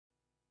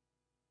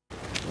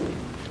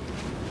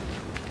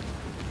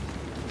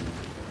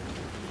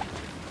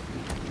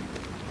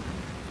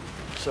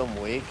some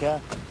way,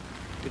 Cat.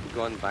 Could have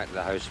gone back to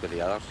the house with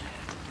the others.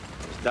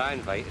 His dad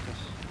invited us.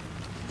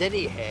 Did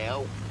he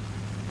hell?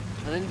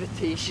 An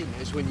invitation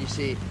is when you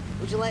say,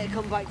 would you like to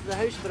come back to the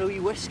house for a wee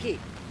whiskey?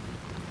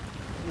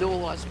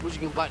 No, I suppose you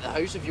can go back to the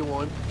house if you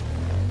want.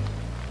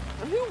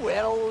 And who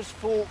were all those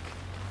folk?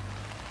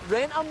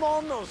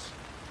 Rent-a-mourners?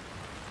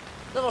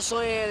 Never saw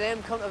any of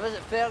them come to visit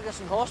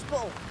Ferguson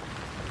Hospital.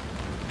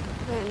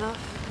 Right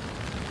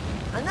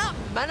enough. And that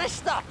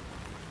minister!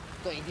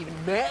 Don't you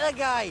even met the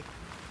guy?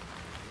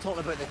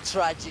 Talking about the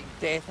tragic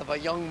death of a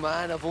young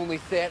man of only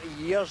 30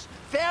 years.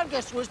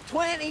 Fergus was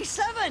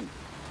 27!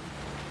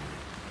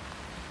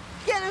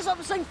 Getting us up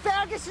and sing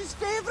Fergus's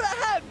favourite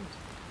hymn!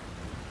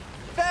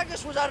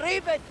 Fergus was a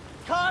rabid,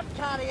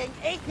 card-carrying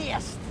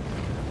atheist.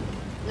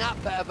 And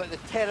that bit about the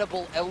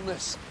terrible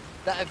illness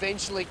that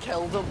eventually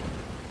killed him.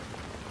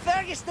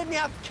 Fergus didn't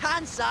have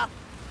cancer.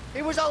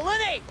 He was a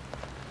loony,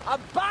 a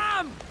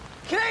bam,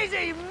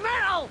 crazy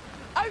mental,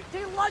 out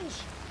to lunch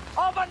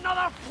of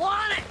another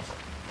planet.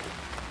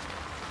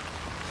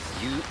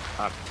 You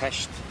are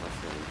pissed, my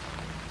friend.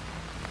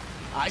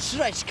 That's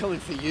rich coming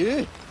for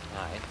you.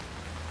 Aye.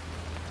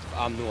 But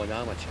I'm no an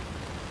amateur.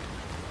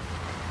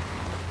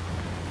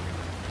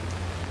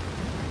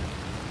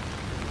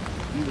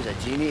 He was a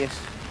genius.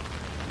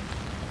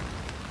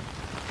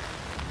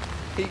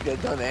 He could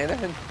have done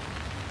anything.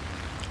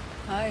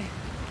 Aye,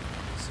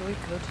 so he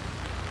could.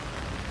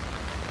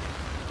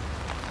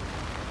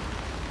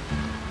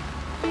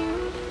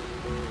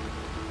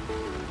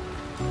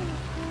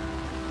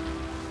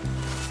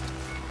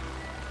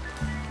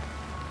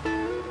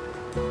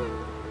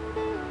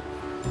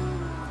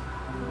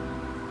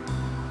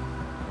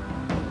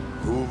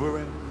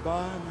 Hovering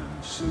by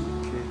my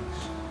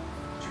suitcase,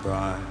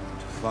 trying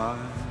to find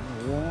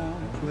a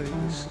warm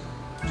place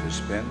to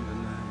spend the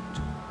night.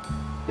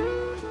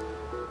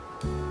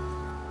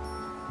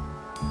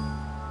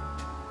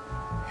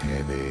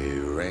 Heavy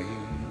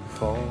rain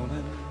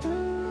falling,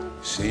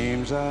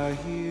 seems I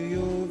hear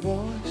your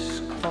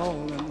voice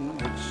calling,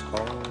 it's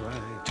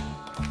alright.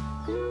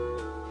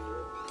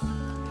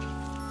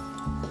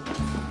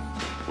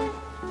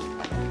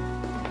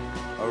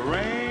 A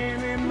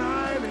rainy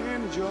night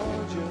in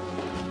Georgia,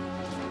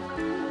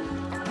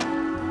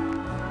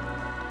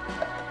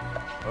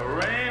 a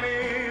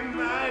rainy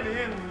night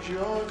in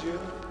Georgia.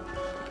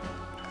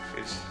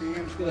 It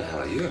seems. Who the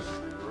hell are you?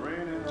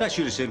 That's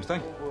you the same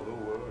thing.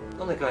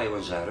 I'm the guy who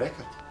owns that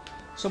record.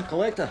 Some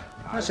collector.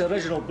 That's the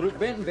original Brooke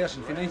Benton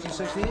version from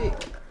 1968.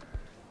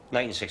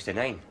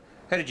 1969.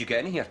 How did you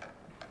get in here?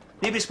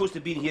 Nobody's supposed to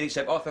be in here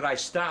except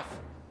authorised staff.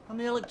 I'm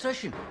the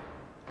electrician.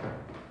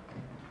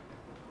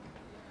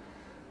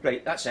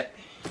 Right, that's it.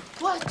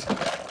 What?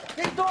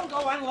 They don't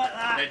go in like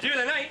that. Now do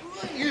the night.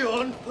 You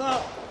on?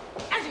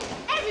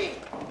 Eddie!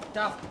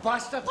 Daft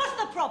bastard. What's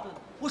the problem?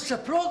 What's the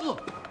problem?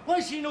 Why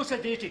is he not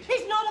sedated?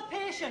 He's not a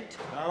patient.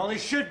 Well, he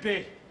should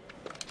be.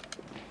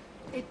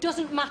 It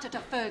doesn't matter to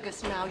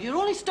Fergus now. You're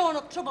only storing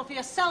up trouble for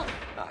yourself.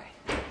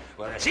 Aye.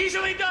 Well, it's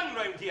easily done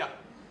round here.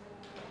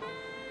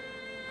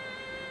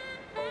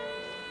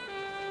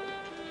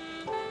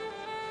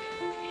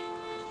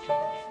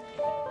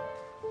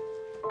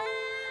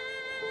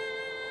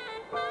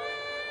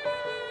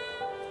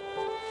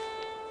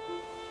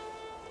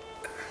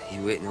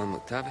 You waiting on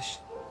McTavish?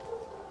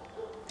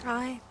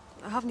 Aye,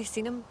 I haven't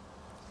seen him,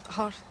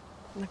 her,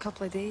 in a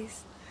couple of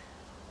days.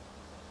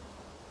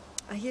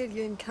 I hear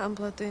you and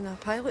Campbell are doing a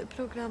pilot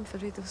programme for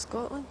Radio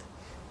Scotland.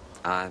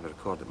 Aye, we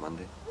recorded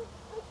Monday.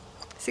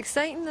 It's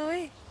exciting though,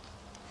 eh?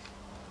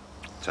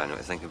 Try not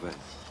to think about it.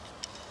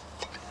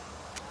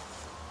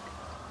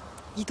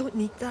 You don't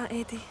need that,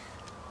 Eddie.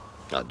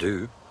 I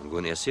do. I'm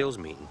going to a sales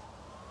meeting.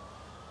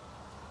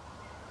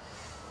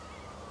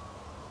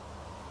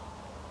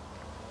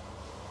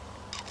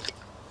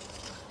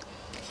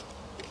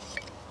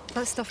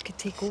 That stuff could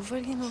take over,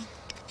 you know.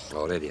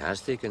 Already has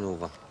taken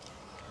over.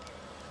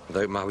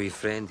 Without my wee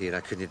friend here,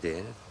 I couldn't do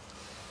it.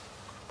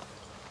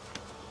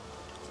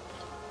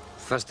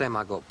 First time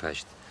I got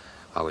pissed,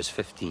 I was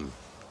 15.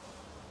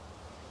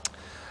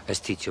 His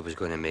teacher was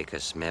going to make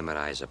us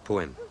memorise a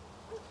poem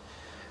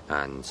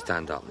and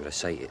stand up and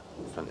recite it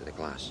in front of the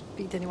class.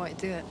 But you didn't want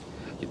to do it?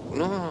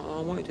 No,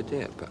 I wanted to do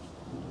it, but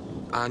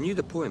I knew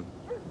the poem.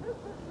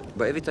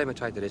 But every time I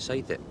tried to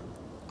recite it,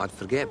 I'd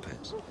forget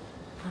bits.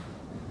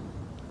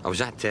 I was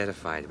that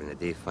terrified when the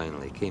day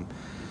finally came.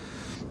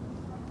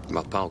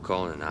 My pal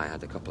Colin and I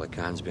had a couple of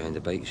cans behind the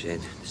bike shed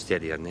to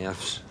steady our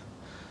nerves.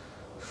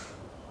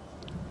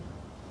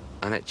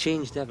 And it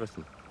changed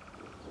everything.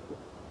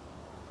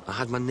 I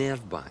had my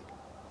nerve back.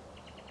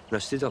 When I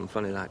stood up in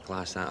front of that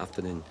class that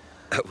afternoon,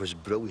 it was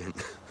brilliant.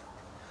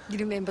 You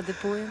remember the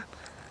poem?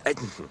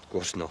 Of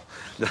course not.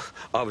 No,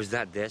 I was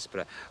that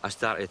desperate. I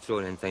started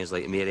throwing in things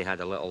like Mary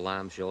had a little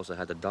lamb, she also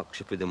had a duck.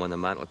 She put them on the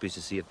mantelpiece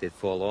to see if they'd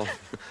fall off.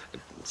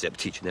 Except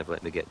the teacher never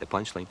let me get the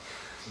punchline.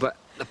 But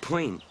the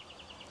point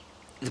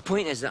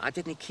is that I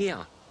didn't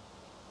care.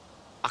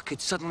 I could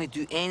suddenly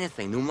do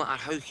anything, no matter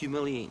how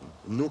humiliating.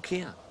 No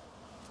care.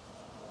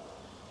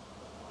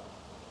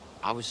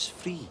 I was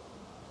free.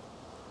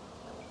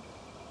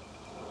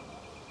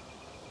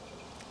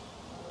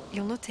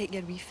 You'll not take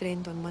your wee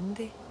friend on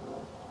Monday.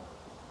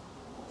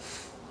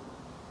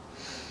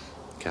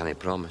 Can't I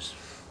promise?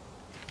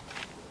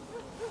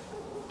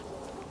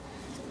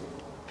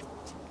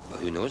 But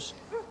who knows?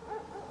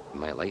 You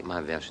might like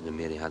my version of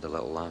Mary Had a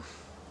Little Lamb.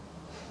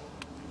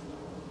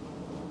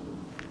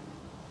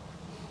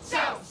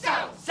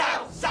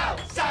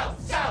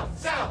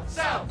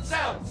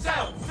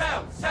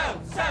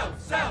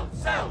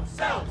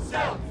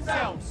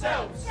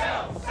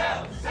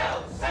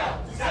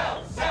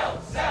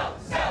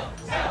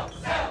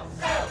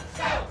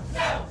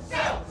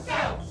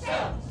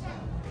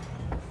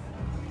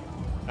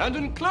 And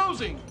in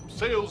closing,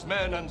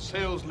 salesmen and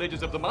sales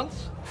ladies of the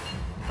month,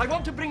 I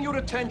want to bring your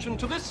attention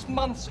to this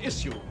month's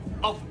issue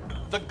of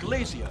The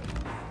Glazier.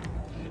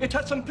 It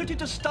has some pretty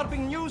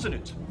disturbing news in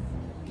it.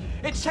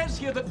 It says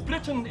here that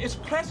Britain is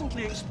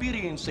presently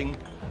experiencing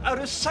a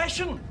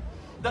recession,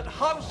 that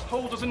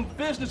householders and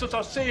businesses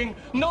are saying,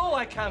 no,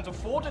 I can't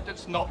afford it.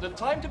 It's not the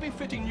time to be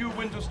fitting new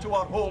windows to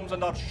our homes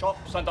and our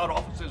shops and our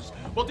offices.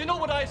 Well, do you know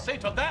what I say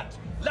to that?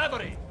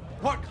 Lavery,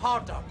 work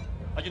harder.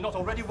 Are you not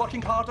already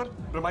working harder?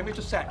 Remind me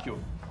to sack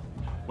you.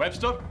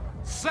 Webster?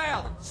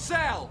 Sell,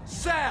 sell,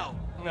 sell.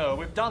 No,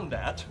 we've done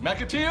that.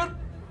 McAteer?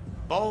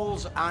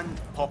 Balls and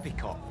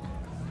poppycock.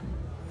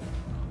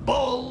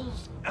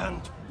 Balls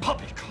and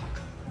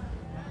poppycock.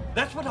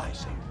 That's what I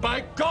say.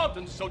 By God,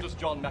 and so does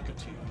John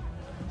McAteer.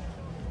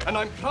 And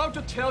I'm proud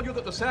to tell you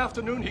that this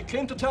afternoon he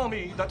came to tell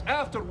me that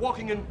after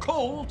walking in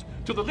cold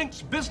to the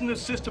Lynx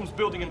Business Systems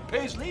building in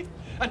Paisley,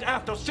 and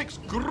after 6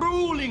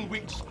 grueling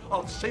weeks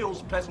of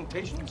sales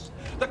presentations,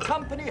 the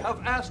company have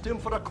asked him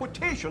for a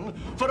quotation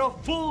for a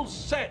full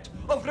set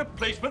of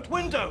replacement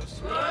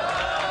windows.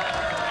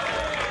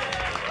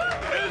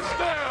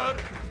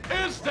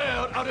 Is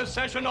there a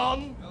recession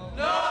on?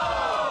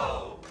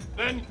 No!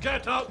 Then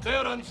get out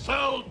there and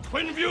sell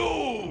Twin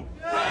View!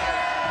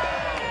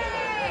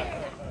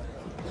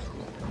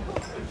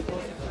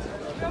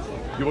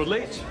 You were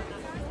late.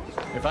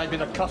 If I'd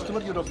been a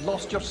customer, you'd have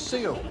lost your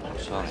sale.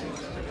 Sorry.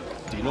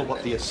 Do you know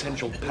what the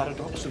essential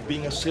paradox of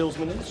being a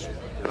salesman is?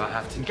 Do I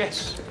have to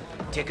Guess.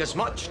 Take as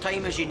much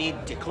time as you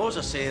need to close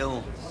a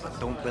sale, but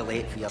don't be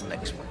late for your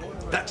next one.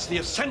 That's the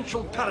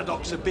essential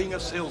paradox of being a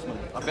salesman.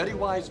 A very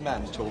wise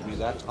man told me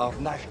that, our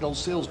national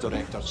sales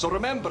director. So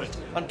remember it,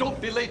 and don't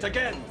be late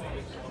again.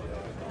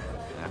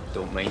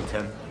 Don't mind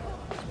him.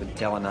 He's been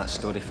telling that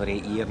story for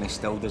 8 years and he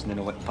still doesn't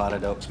know what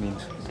paradox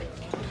means.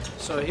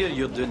 So I hear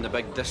you're doing the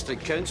big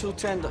district council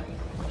tender.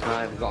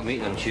 I've got a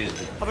meeting on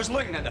Tuesday. I was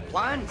looking at the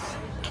plans.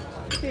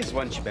 These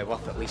ones should be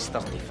worth at least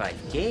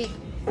 35k.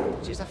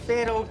 Which is a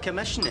fair old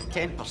commission at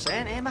 10%,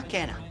 eh,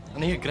 McKenna?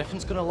 And here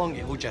Griffin's going along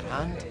to hold your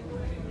hand.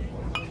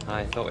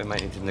 I thought we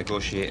might need to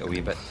negotiate a wee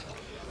bit.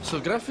 So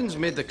Griffin's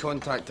made the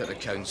contact at the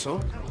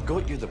council,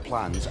 got you the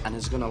plans, and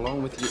is going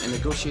along with you to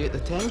negotiate the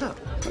tender.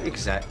 What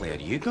exactly are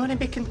you going to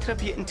be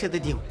contributing to the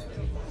deal?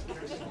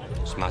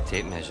 It's my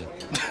tape measure.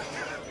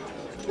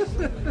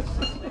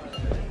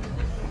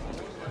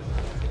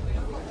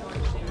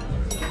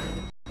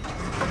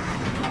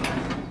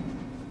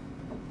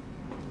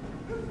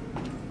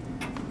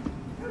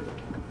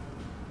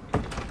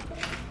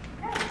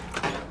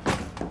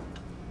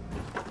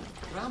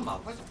 Grandma,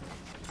 what?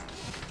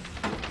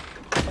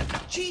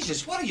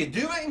 Jesus, what are you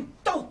doing?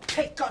 Don't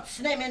take God's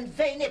name in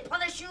vain, they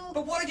punish you.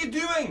 But what are you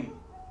doing?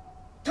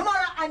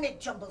 Tomorrow I make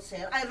jumble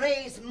sale. I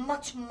raise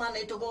much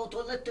money to go to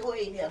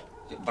Lithuania.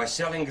 By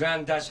selling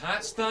Grandad's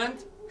hat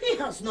stand? He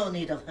has no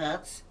need of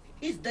hats.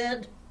 He's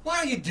dead. Why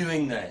are you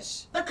doing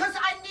this? Because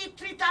I need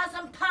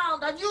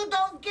 £3,000 and you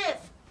don't give.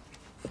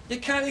 You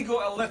can't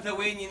go to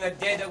Lithuania in the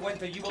dead of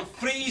winter. You will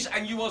freeze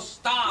and you will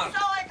starve.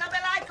 So it'll be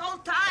like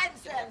old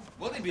times then.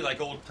 Will it be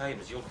like old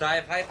times? You'll die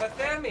of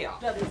hypothermia.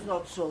 That is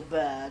not so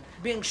bad.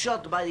 Being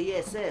shot by the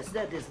SS,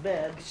 that is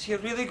bad. Is he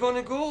really going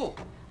to go?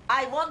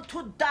 I want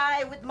to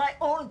die with my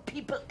own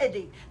people,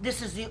 Eddie.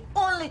 This is the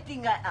only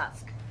thing I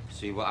ask.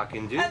 See what I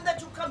can do? And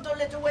that you come to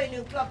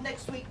Lithuanian Club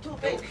next week too,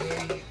 baby.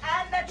 Okay.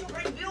 And that you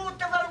bring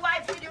beautiful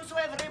wife with you so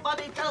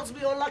everybody tells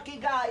me you're a lucky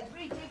guy.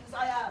 3 things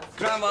I ask.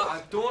 Grandma,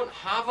 I don't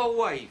have a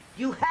wife.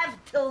 You have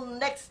till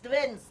next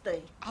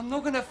Wednesday. I'm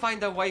not going to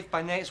find a wife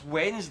by next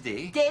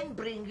Wednesday. Then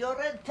bring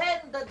your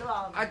intended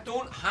one. I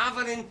don't have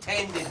an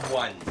intended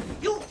one.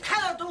 You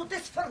cannot do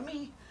this for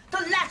me.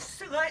 The last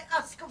thing I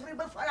ask of you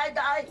before I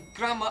die.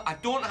 Grandma, I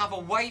don't have a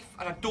wife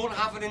and I don't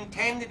have an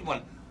intended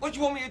one. What do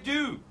you want me to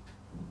do?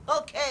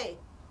 Okay,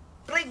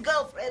 bring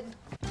girlfriend.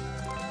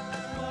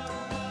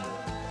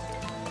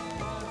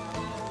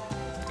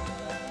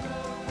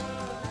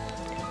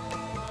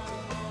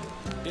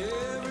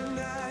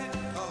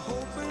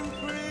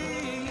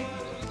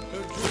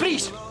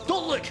 Freeze!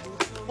 Don't look!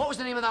 What was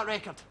the name of that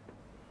record?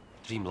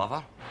 Dream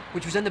Lover.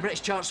 Which was in the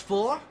British charts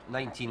for?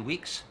 19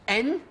 weeks.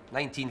 In?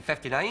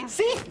 1959.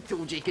 See? I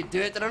told you he could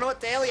do it, did I not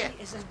tell you?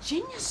 He's a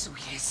genius, so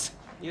he is.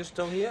 You're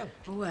still here?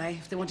 Oh, aye.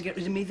 If they want to get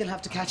rid of me, they'll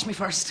have to catch me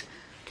first.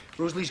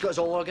 Rosalie's got us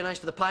all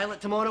organised for the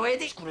pilot tomorrow,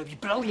 Eddie. It's going to be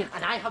brilliant,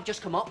 and I have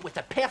just come up with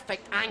the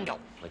perfect angle.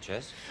 Which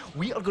is?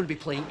 We are going to be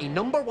playing a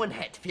 #1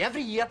 hit for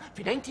every year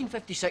from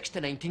 1956 to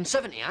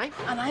 1970, aye?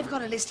 And I've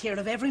got a list here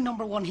of every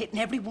 #1 hit in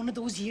every one of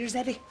those years,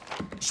 Eddie.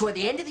 So at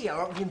the end of the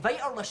hour, we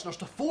invite our listeners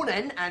to phone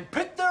in and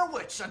pit their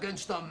wits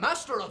against the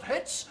master of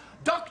hits,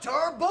 Dr.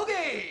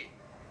 Boogie.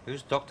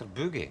 Who's Dr.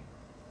 Boogie?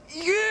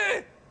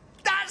 You!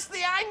 That's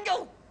the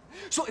angle!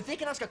 So if they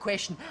can ask a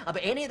question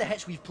about any of the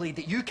hits we've played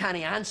that you can't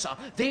answer,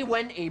 they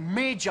win a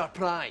major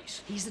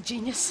prize. He's the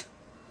genius.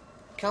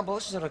 Campbell,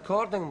 this is a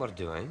recording we're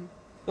doing.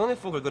 The only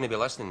folk who are going to be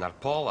listening are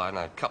Paula and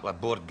a couple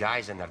of bored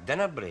guys in their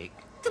dinner break.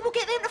 Then we'll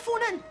get them to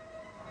phone in.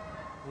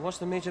 What's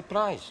the major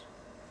prize?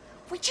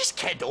 We just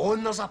kid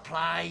on, there's a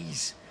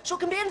prize. So it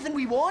can be anything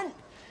we want.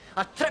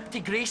 A trip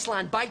to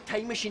Graceland, buy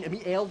time machine to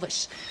meet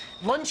Elvis.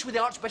 Lunch with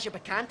the Archbishop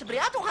of Canterbury.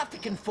 I don't have to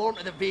conform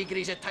to the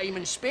vagaries of time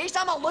and space.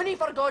 I'm a loony,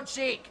 for God's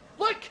sake.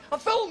 Look, a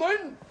full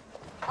moon.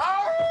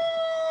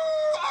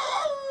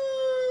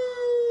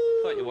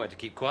 Thought you wanted to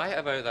keep quiet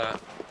about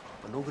that.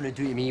 They're not going to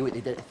do to me what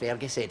they did to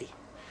Fergus, Eddie.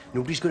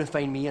 Nobody's going to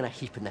find me in a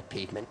heap in the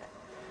pavement.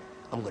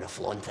 I'm going to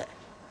flaunt it.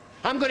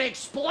 I'm going to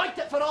exploit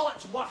it for all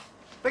it's worth.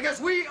 Because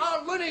we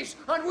are loonies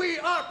and we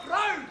are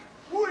proud.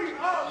 We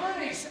are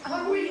loonies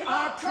and we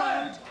are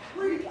proud.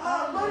 We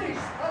are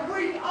loonies and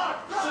we are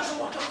proud.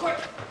 Social worker, quick.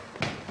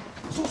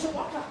 Social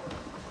worker.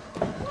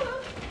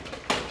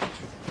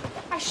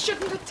 I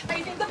shouldn't have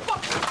tidied the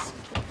boxes.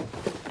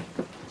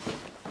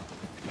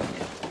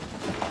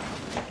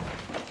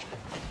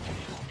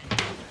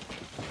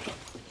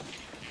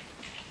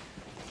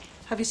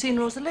 Have you seen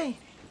Rosalie?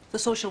 The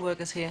social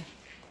worker's here.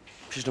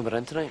 She's not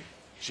in tonight.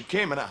 She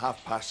came in at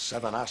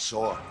 7:30. I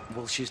saw her.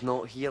 Well, she's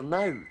not here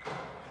now.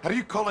 Are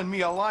you calling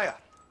me a liar?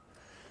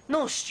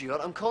 No,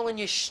 Stuart, I'm calling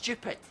you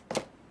stupid.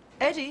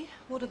 Eddie,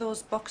 what are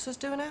those boxers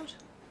doing out?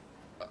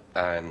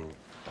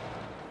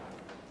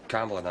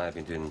 Campbell and I have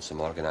been doing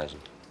some organising.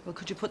 Well,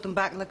 could you put them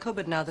back in the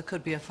cupboard now? There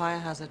could be a fire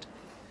hazard.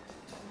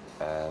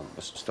 We're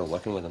still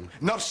working with them.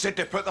 Nurse said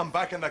to put them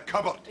back in the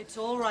cupboard. It's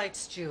all right,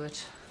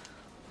 Stuart.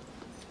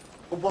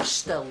 We're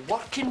still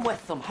working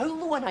with them. How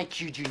low an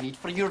IQ do you need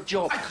for your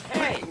job?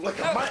 Hey, look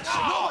at match.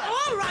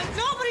 All right,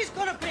 nobody's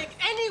going to break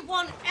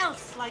anyone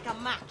else like a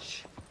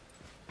match.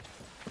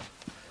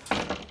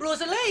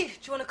 Rosalie,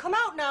 do you want to come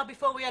out now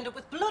before we end up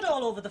with blood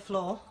all over the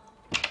floor?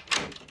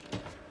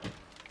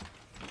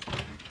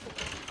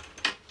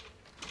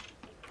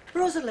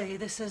 Rosalie,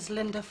 this is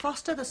Linda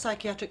Foster, the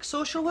psychiatric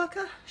social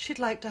worker. She'd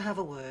like to have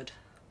a word.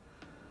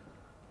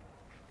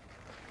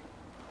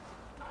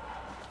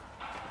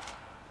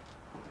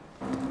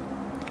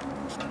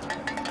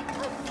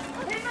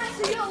 Hey,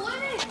 Master, you're a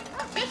loony.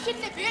 You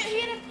shouldn't be out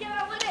here if you're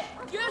a loony.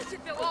 You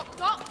should be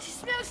locked up. She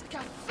smells like a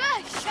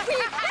fish.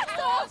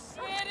 Oh,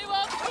 sweetie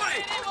one,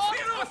 sweetie one.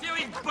 Get off, you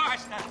wee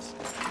bastards!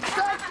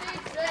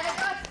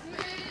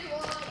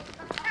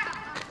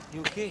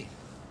 You okay?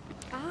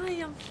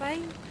 Aye, I'm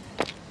fine.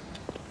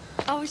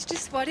 I was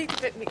just worried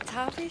about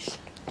McTavish.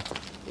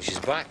 She's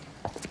back.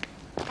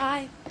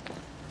 Aye.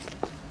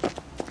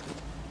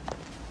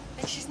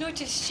 And she's not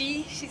just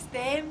she, she's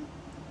them.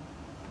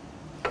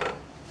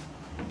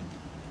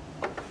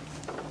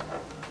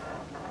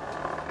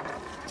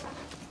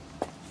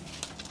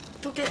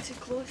 Don't get too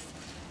close.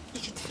 You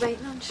could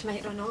frighten her and she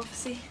might run off,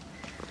 see?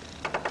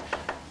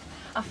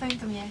 I found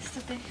them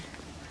yesterday.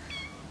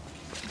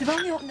 They've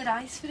only opened their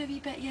eyes for a wee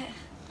bit yet.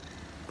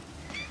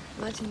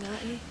 Imagine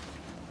that, eh?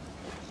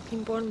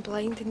 Being born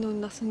blind and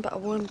knowing nothing but a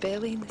warm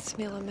belly and the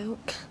smell of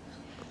milk.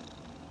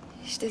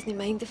 She doesn't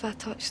mind if I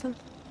touch them.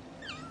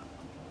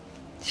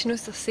 She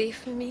knows they're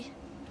safe with me.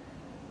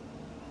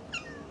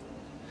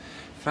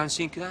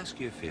 Francine, could I ask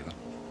you a favour?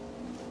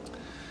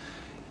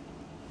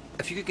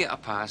 If you could get a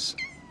pass,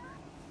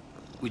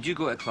 would you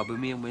go to a club with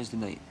me on Wednesday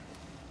night?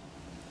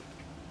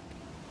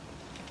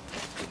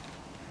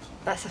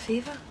 That's a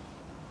favour?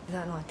 Is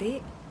that not a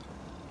date?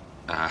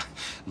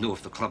 No,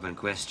 if the club in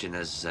question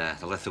is the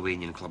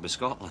Lithuanian Club of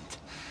Scotland.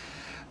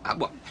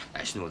 Well,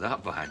 it's not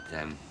that bad.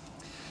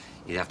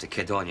 You'd have to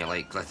kid on you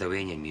like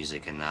Lithuanian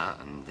music and that,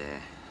 and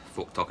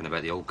folk talking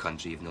about the old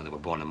country even though they were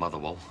born in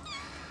Motherwell.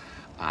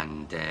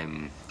 And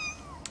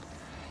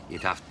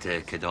you'd have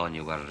to kid on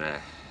you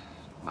were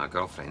my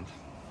girlfriend.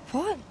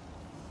 What?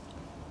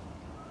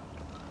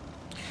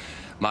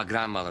 My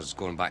grandmother's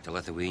going back to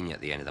Lithuania at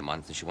the end of the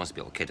month, and she wants to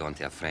be able to kid on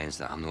to her friends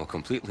that I'm no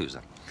complete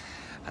loser.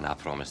 And I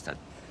promised I'd...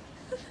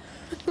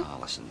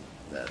 listen,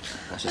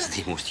 this is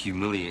the most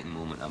humiliating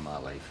moment of my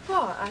life.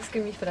 What,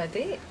 asking me for a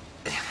date?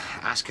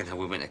 Asking a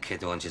woman to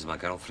kid on she's my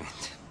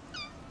girlfriend.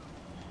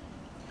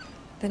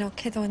 Then I'll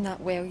kid on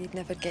that well you'd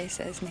never guess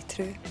it isn't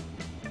true.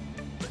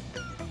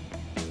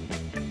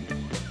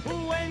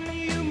 When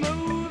you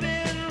move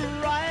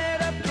in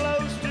right up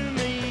close to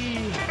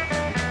me,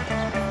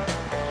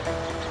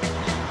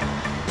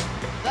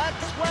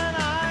 that's when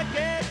I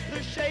get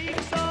the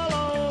shakes all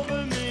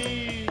over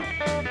me.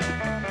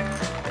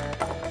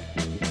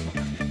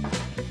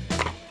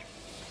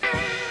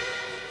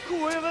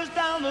 Quivers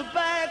down the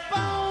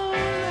backbone,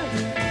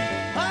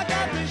 I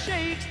got the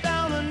shakes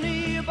down the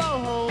knee bone.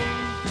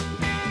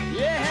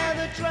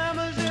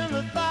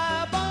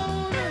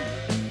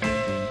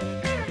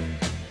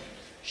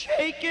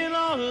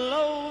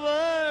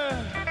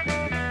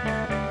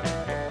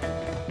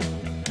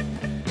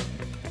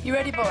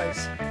 Ready,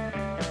 boys?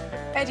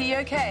 Eddie, you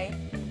okay?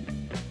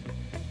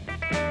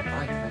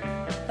 Aye.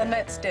 Then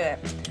let's do it.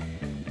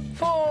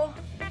 4,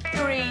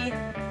 3, 2,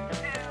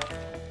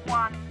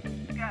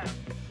 1, go.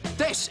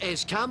 This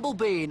is Campbell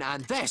Bain,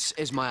 and this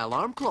is my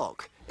alarm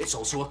clock. It's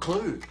also a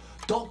clue.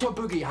 Dr.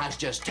 Boogie has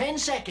just 10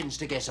 seconds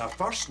to guess our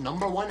first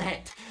 #1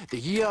 hit. The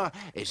year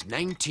is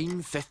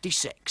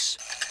 1956.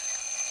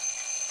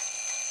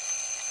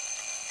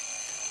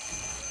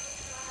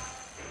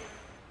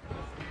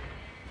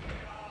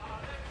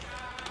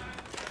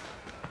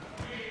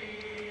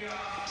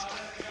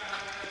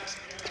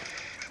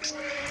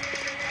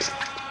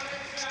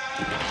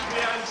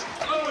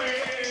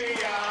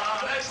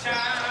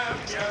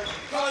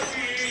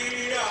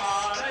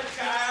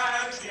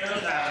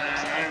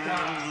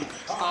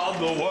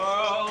 The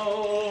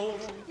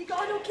world. You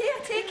got an okay,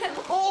 Takin?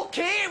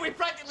 Okay, we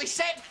practically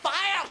set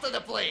fire to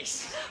the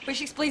place. We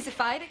should please the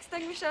fire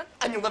extinguisher.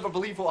 And you'll never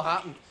believe what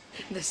happened.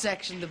 The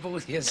section the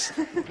both years.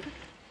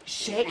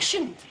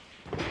 Sectioned?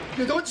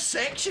 You don't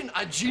section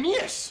a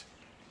genius.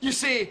 You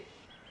say,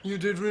 you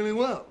did really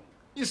well.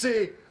 You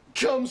say,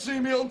 come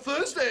see me on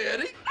Thursday,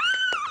 Eddie.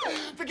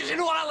 Because you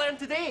know what I learned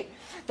today?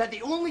 That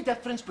the only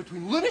difference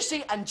between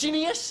lunacy and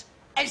genius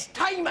is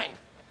timing.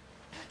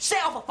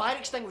 Set off a fire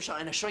extinguisher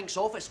in a shrink's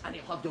office and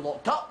he'll have you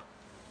locked up.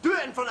 Do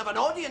it in front of an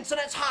audience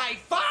and it's high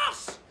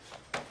farce.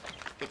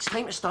 It's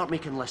time to start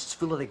making lists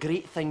full of the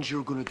great things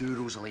you're going to do,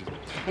 Rosalie.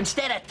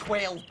 Instead of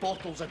 12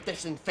 bottles of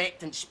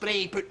disinfectant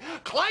spray, put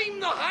climb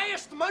the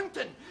highest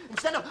mountain.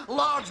 Instead of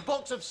large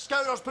box of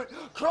scourers, put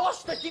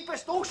cross the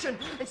deepest ocean.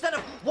 Instead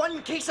of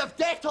 1 case of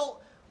Dettol.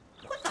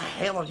 What the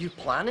hell are you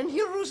planning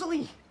here,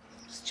 Rosalie?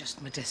 It's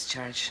just my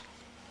discharge.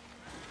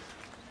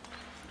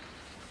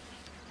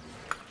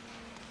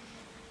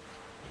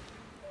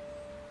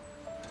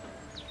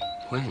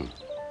 When?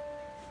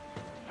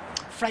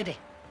 Friday.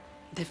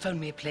 They found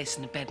me a place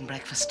in a bed and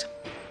breakfast.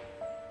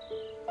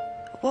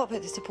 What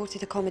about the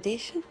supported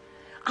accommodation?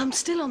 I'm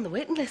still on the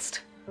waiting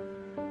list.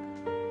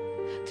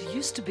 There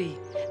used to be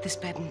this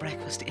bed and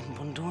breakfast in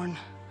Bundoran,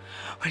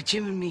 where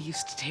Jim and me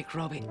used to take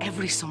Robbie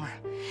every summer.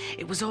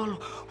 It was all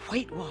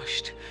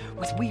whitewashed,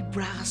 with wee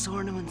brass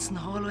ornaments in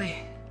the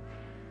hallway.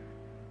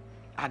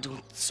 I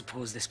don't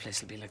suppose this place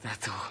will be like that,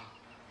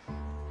 though.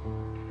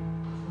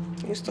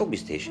 You'll still be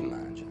station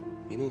manager.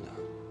 You know that.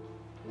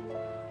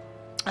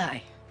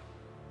 Aye.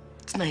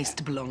 It's nice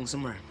to belong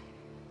somewhere.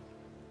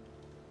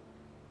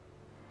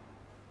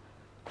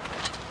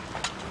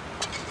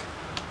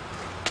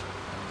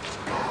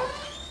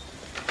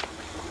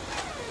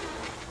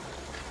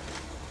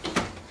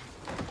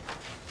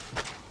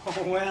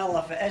 Oh, well,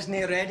 if it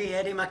isn't ready,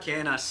 Eddie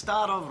McKenna,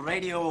 star of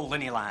Radio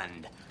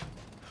Looneyland.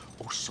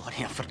 Oh, sorry,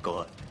 I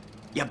forgot.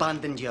 You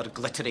abandoned your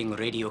glittering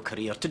radio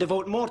career to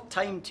devote more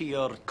time to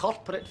your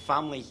corporate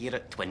family here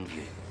at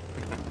Twinview.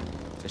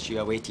 Is you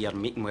away to your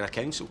meeting with the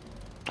council?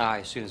 Aye,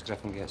 as soon as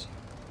Griffin gets here.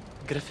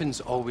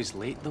 Griffin's always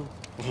late, though.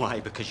 Why,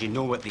 because you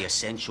know what the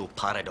essential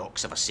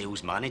paradox of a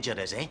sales manager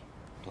is, eh?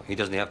 Well, he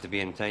doesn't have to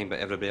be in time, but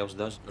everybody else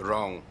does.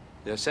 Wrong.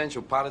 The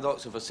essential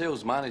paradox of a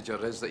sales manager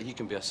is that he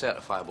can be a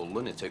certifiable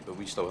lunatic, but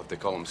we still have to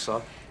call him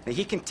sir. Now,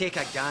 he can take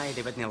a guy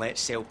they wouldn't let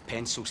sell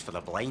pencils for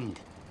the blind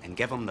and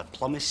give him the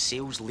plumbest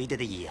sales lead of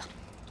the year.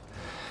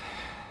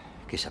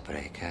 Give us a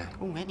break, huh?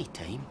 Oh, any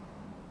time.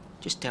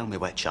 Just tell me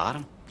which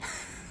arm.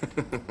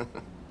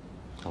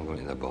 I'm going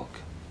to the book.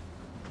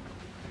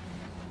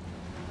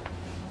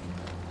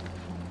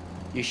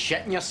 You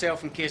shitting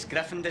yourself in case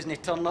Griffin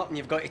doesn't turn up and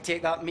you've got to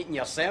take that meeting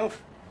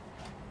yourself?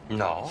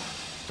 No.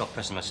 Stop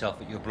pissing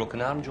myself at your broken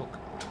arm joke.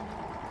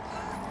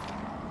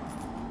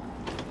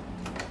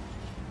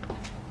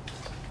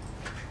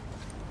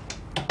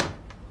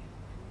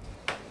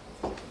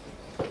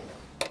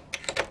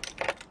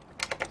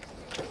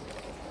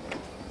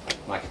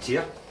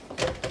 McAteer?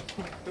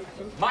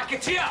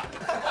 McAteer!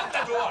 Open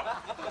the door!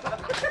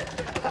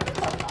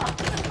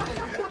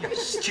 You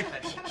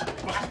stupid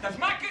bastard!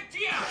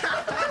 McAteer!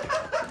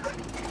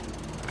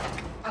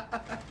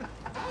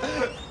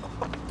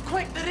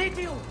 Quick, the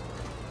radio!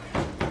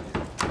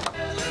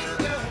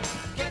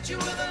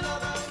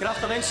 Good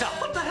afternoon, sir.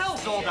 What the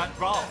hell's all that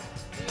brawl?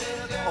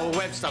 Oh,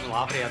 Webster and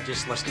Lavery are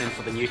just listening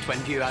for the new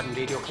Twinview ad in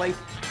Radio Clyde.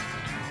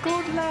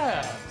 Good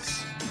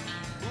lads.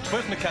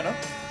 Where's McKenna?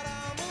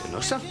 No,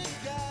 sir.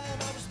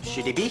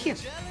 Should he be here?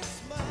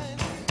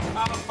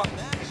 For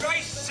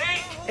Christ's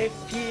sake! If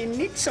you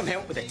need some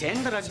help with the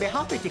tender, I'd be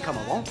happy to come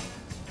along.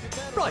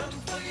 Right.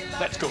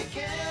 Let's go.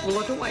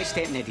 Well, I don't want to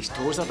step on Eddie's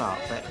toes or that,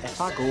 but if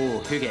I go,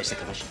 who gets the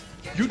commission?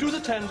 You do the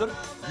tender,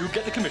 you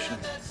get the commission.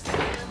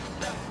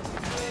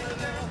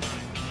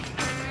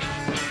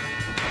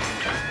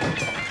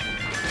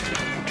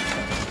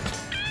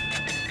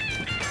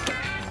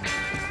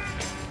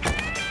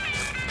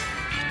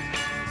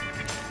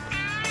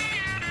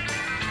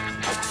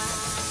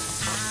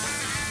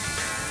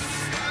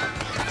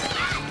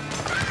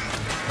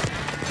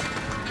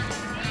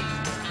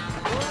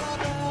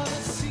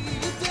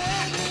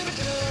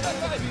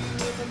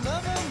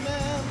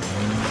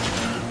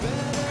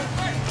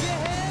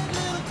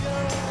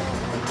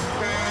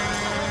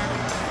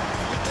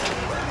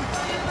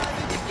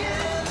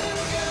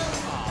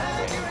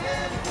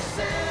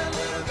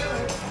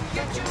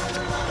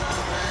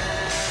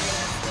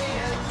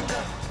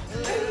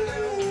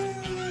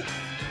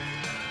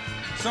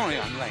 Sorry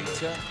I'm late.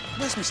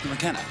 Where's Mr.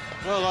 McKenna?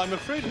 Well, I'm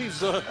afraid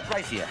he's,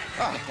 Right here.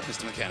 Ah,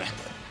 Mr. McKenna.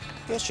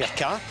 Here's your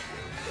car.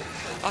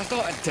 I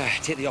thought I'd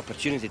take the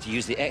opportunity to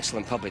use the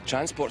excellent public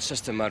transport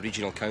system my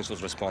regional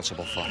council's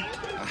responsible for.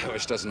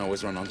 Which doesn't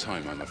always run on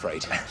time, I'm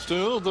afraid.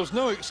 Still, there's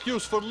no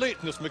excuse for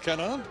lateness,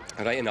 McKenna.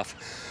 Right enough.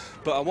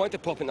 But I want to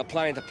pop in the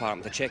planning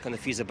department to check on the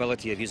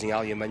feasibility of using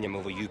aluminium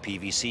over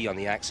UPVC on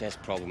the access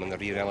problem in the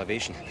rear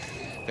elevation.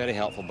 Very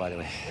helpful, by the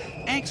way.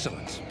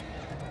 Excellent.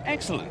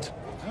 Excellent.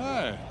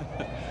 Aye.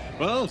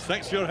 Well,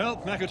 thanks for your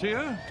help,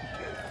 McAteer.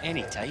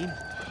 Any time.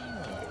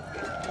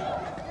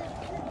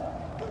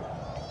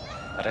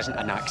 There isn't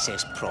an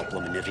access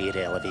problem in the rear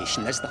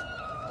elevation, is there?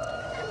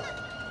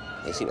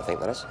 They seem to think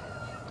there is.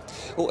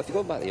 Oh, if you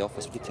go back to the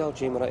office, would you tell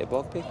Jane we're out of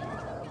Bogby?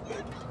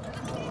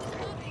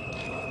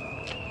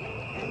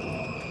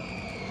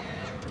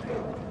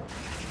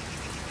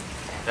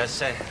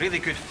 There's a really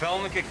good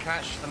film we could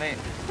catch tonight.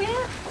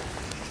 Where?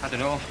 I don't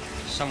know.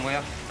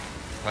 Somewhere.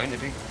 Bound to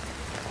be.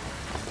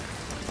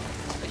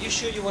 Are you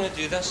sure you want to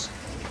do this?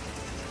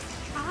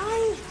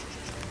 Aye.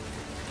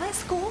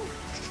 Let's go.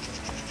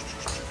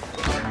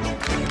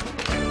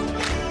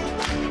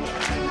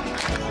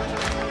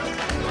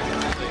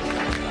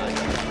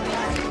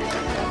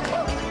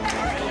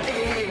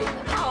 Hey,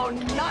 how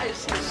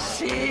nice to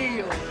see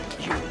you,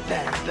 you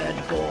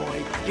bad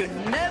boy. You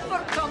never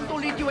come to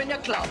lead you in your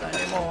club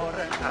anymore.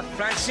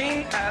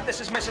 Francine, this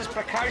is Mrs.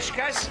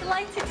 Prakaushkas.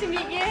 Delighted to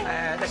meet you.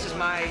 This is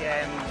my,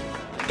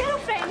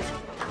 Girlfriend,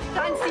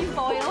 Francine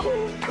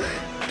Boyle.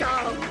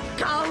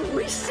 Come,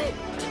 we sit.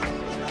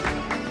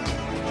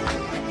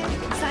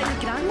 Is that your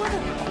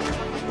grandmother?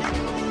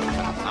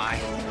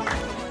 Aye.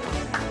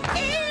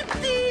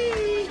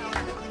 Eddie!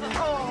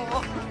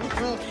 Oh,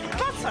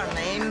 what's her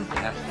name?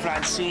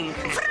 Francine.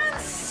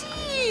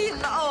 Francine!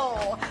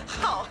 Oh,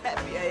 how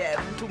happy I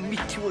am to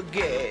meet you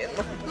again.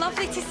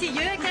 Lovely to see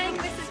you again,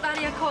 Mrs.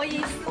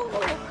 Variakoyes.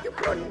 Oh, you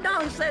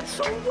pronounce that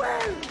so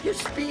well. You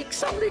speak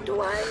some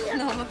Lithuanian.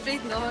 No, I'm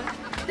afraid not.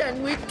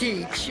 Then we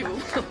teach you.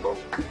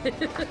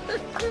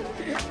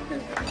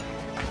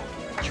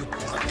 You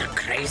bought the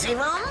crazy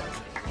one?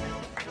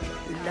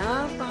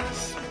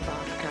 Labas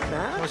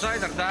Baccarat. It was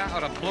either that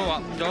or a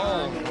blow-up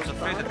doll. I was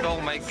afraid the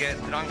doll might get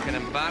drunk and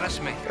embarrass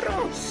me.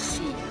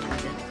 Proceed.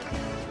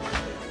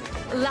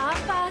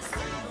 Labas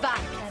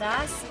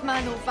Baccaras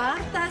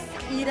Manovartas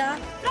Ira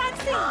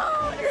Francine.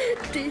 Oh,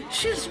 Eddie,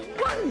 she's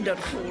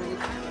wonderful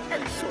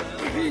and so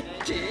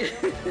pretty.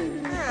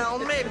 Well,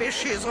 maybe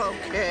she's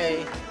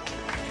okay.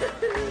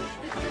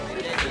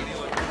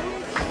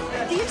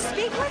 Do you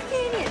speak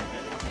Lithuanian?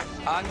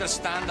 I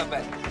understand a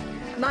bit.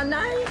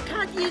 Manai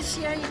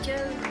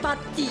Kadisyaijel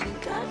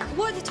Patinka.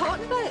 What are you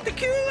talking about? The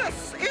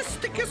curious is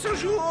the kiss of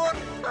jour.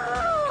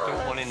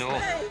 Don't want to know.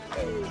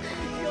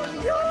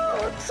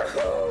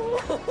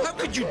 How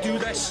could you do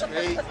this?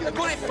 I'm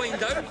going to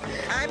find out.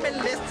 I'm in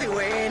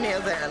Lithuania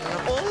then.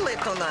 Only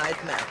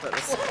tonight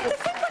matters. Do you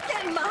think we're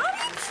getting married?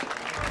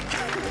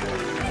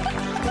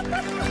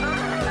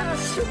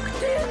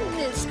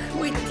 Suktenis,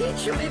 we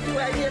teach you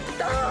Lithuanian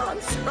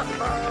dance.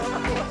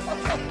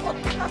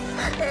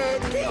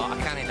 Eddie. No, I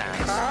can't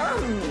dance.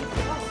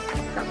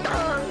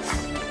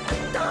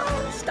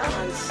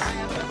 Dance.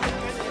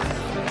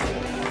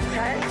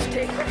 Hands,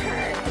 take your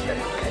hand.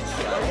 That's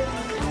right.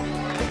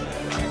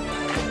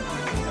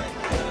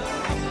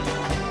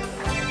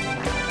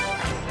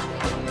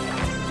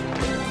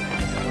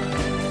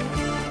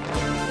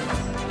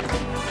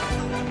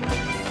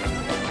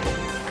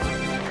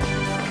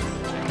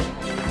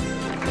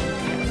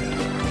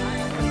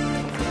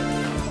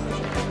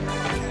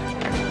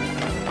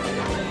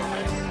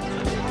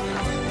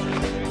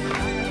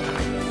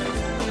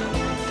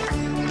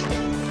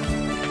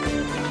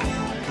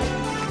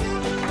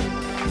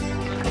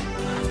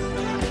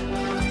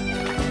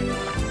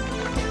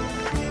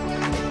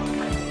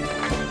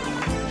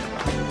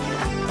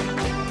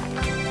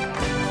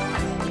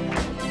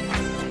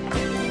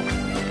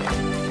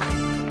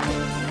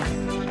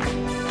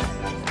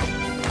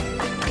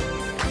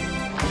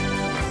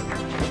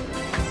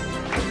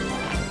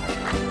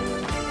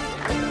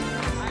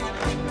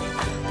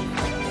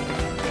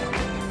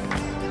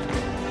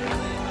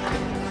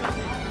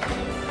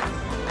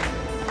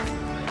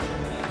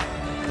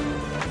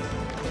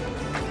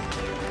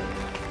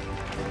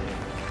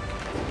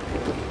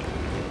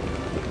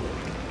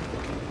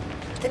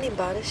 Didn't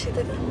embarrass you,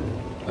 did it?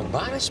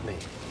 Embarrass me?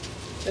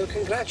 They were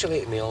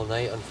congratulating me all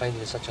night on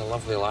finding such a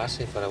lovely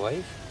lassie for a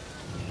wife.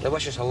 They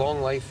wish us a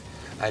long life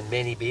and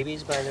many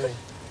babies, by the way.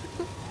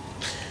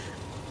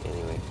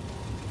 Anyway,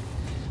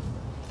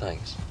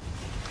 thanks.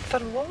 For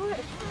what?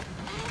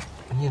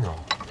 You know,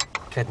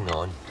 kidding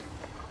on.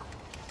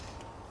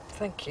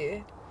 Thank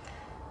you.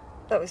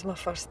 That was my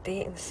first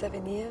date in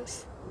 7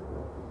 years.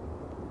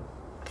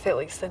 I felt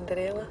like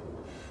Cinderella.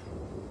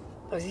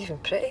 I was even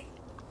pretty.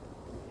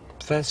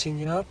 Francine,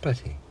 you are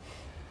pretty.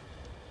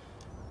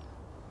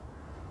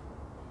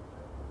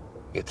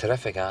 You've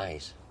terrific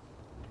eyes.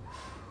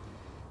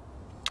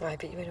 I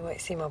bet you wouldn't want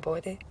to see my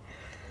body.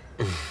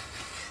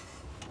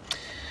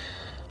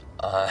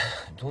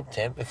 Don't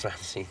tempt me,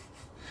 Francine.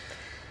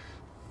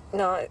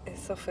 No,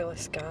 it's so full of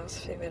scars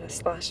from where I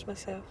slashed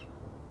myself.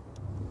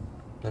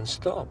 Then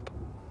stop.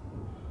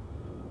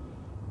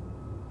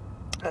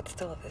 I'd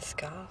still have the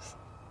scars.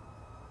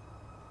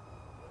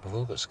 We've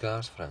all got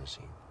scars,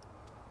 Francine.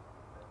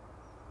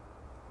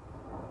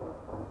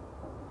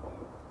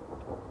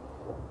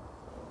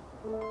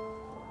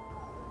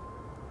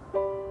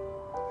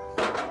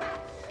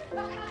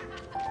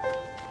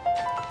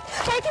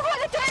 Katie, what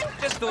are they doing?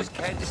 Just those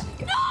kids.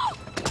 No!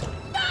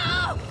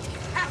 No!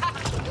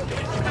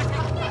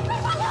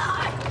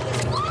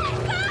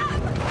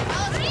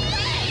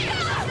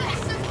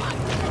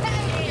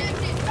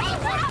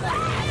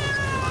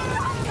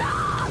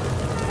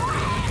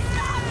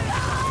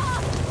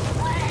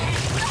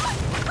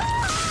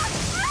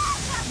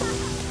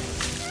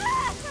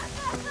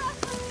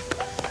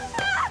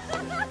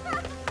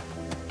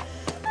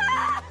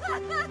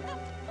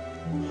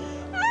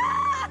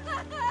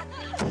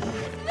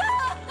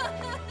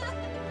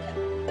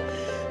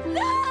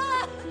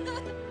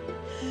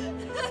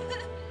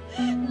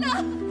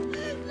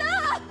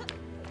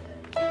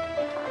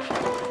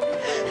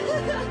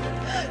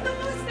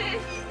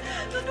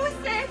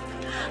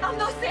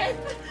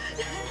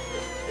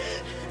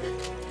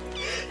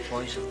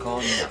 Boys have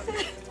gone now.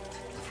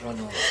 They've run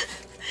off.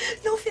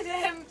 No for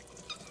them.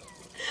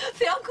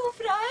 For Uncle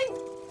Frank.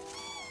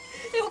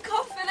 He'll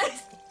come for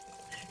us.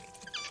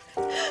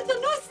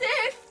 They're not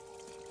safe.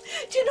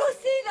 Do you not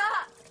see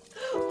that?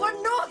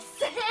 We're not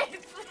safe.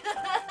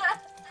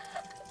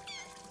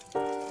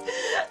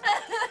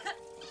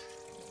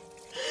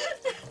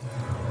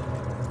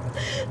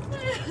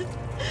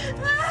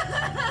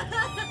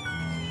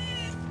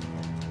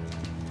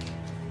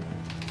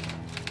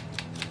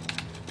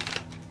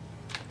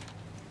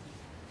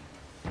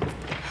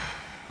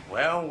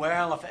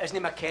 Well, if it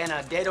isn't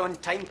McKenna, dead on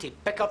time to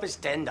pick up his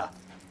tender.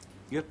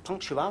 Your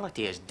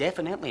punctuality is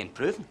definitely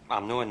improving.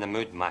 I'm not in the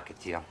mood,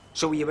 McAteer.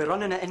 So you were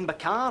running it in by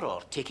car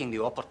or taking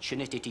the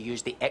opportunity to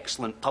use the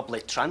excellent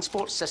public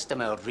transport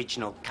system our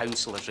regional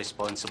council is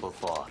responsible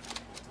for?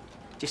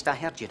 Just I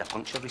heard you had a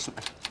puncture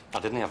recently. I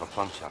didn't have a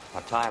puncture.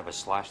 My tyre was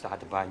slashed. I had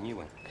to buy a new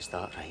one. Is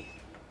that right?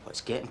 Well,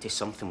 it's getting to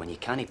something when you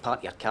can't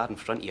park your car in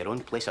front of your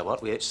own place of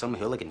work without some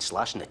hooligan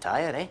slashing the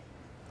tyre, eh?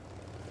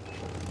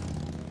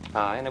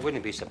 Aye, and I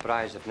wouldn't be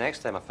surprised if next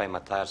time I find my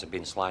tyres have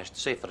been slashed,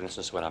 say, for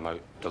instance, when I'm out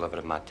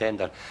delivering my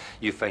tender,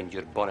 you find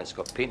your bonnet's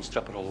got paint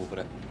stripper all over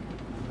it.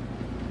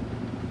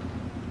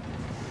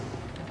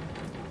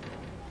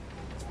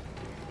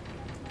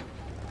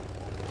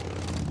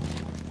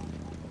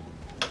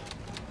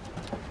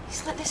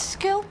 He's like the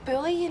school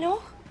bully, you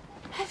know.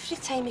 Every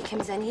time he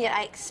comes in here,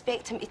 I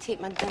expect him to take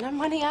my dinner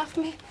money off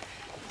me.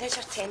 There's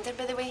your tender,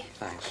 by the way.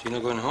 Thanks. You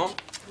not going home?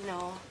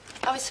 No.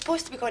 I was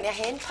supposed to be going to a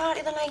hen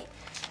party tonight.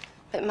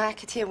 But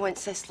McAteer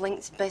wants this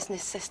Link's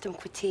business system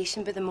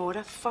quotation by the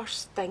Mora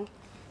first thing.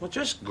 Well,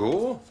 just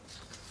go.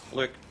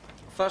 Look,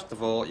 first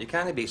of all, you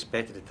can't be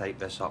expected to type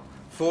this up.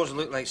 4s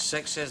look like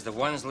 6s, the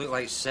 1s look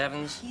like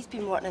 7s. He's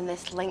been working on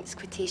this Link's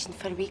quotation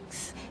for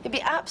weeks. He'd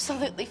be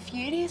absolutely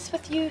furious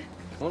with you.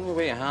 The only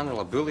way to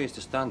handle a bully is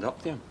to stand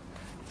up to him.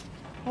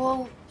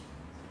 Well,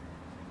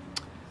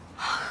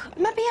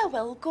 maybe I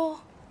will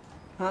go.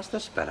 That's the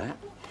spirit.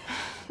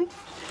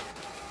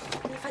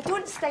 If I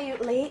don't stay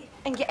out late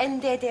and get in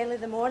dead early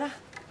tomorrow,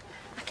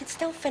 I could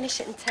still finish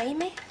it in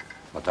time, eh?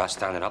 Well, that's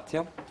standing up to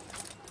him.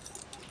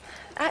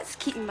 That's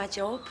keeping my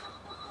job.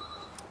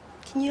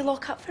 Can you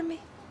lock up for me?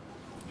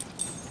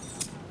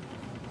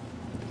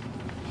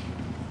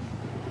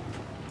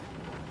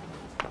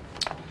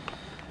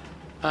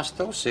 I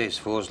still say his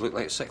 4s look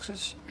like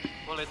 6s.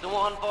 Well, it's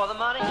 1 for the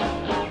money,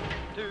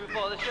 2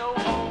 for the show.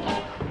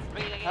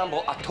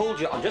 Campbell, I told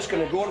you, I'm just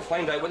going to go and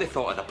find out what they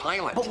thought of the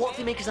pilot. But what if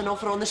they make us an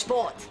offer on the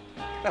spot?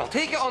 Well,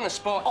 take it on the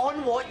spot.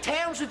 On what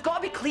terms? We've got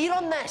to be clear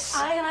on this.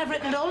 Aye, and I've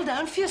written it all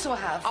down for you, so I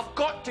have. I've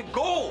got to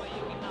go.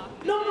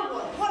 Number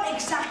 1, what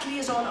exactly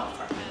is on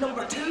offer?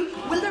 Number 2,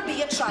 will there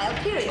be a trial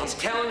period? I'm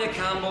telling you,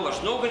 Campbell,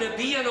 there's not going to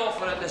be an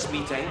offer at this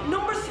meeting.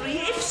 Number 3,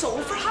 if so,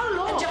 for how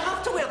long? And you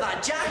have to wear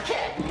that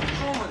jacket.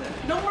 What's wrong with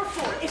it? Number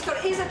 4, if there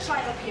is a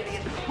trial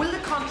period, will the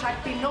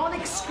contract be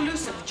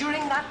non-exclusive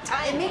during that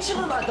time? It makes you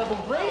look like a double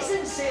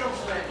blazing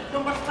salesman.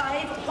 Number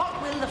 5,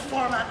 what will the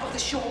format of the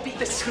show be?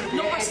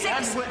 Number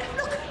 6, look,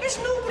 is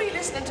nobody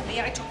listening to me?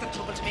 I took the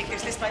trouble to make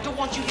this list, but I don't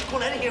want you to go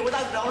out of here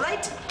without it, all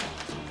right?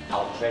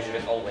 I'll treasure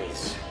it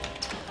always.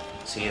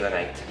 See you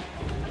tonight.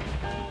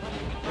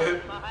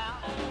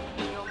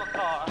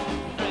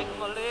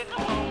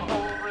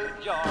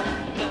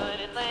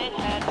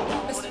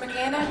 Mr.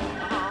 McKenna?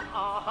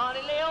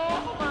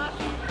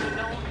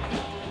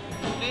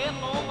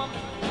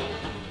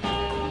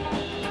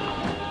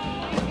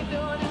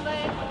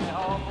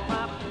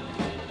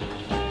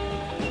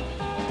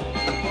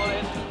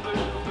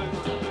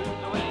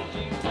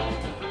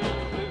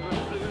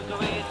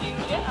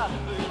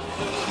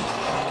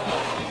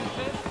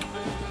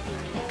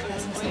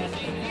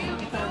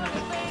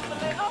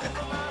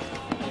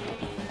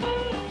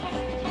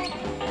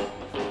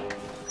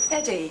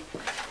 Eddie,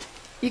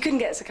 You couldn't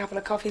get us a couple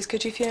of coffees,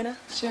 could you, Fiona?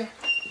 Sure.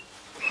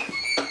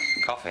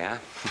 Coffee, huh?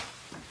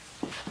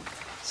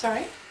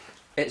 Sorry?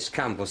 It's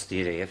Campbell's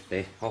theory. If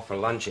they offer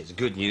lunch, it's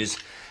good news.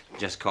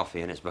 Just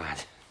coffee and it's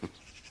bad.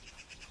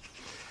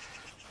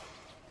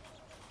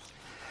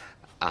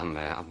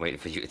 I'm waiting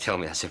for you to tell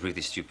me that's a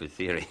really stupid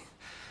theory.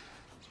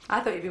 I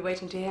thought you'd be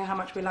waiting to hear how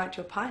much we liked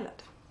your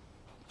pilot.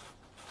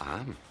 I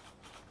am.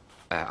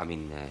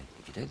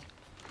 If you did.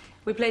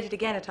 We played it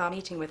again at our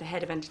meeting with the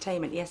head of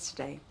entertainment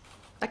yesterday.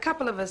 A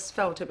couple of us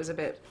felt it was a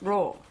bit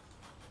raw.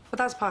 But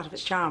that's part of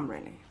its charm,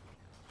 really.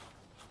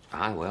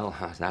 Ah, well,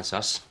 that's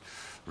us.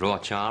 Raw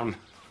charm.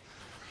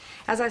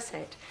 As I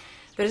said,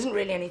 there isn't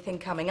really anything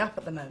coming up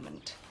at the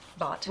moment.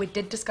 But we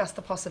did discuss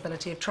the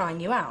possibility of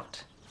trying you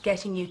out,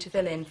 getting you to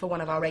fill in for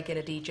one of our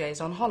regular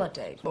DJs on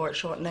holiday or at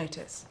short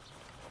notice.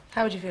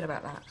 How would you feel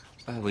about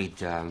that? We'd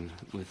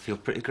feel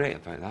pretty great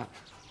about that.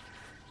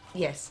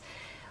 Yes,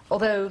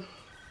 although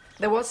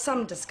there was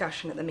some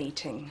discussion at the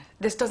meeting.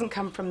 This doesn't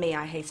come from me,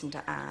 I hasten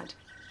to add.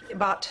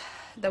 But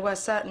there were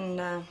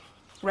certain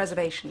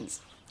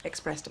reservations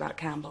expressed about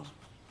Campbell.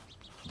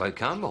 About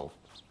Campbell?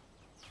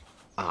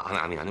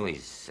 I know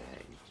he's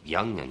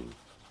young and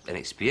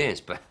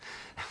inexperienced, but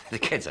the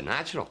kid's a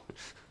natural.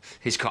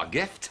 He's got a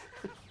gift.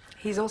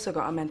 He's also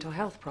got a mental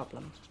health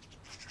problem.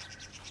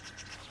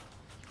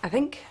 I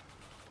think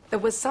there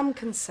was some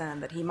concern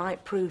that he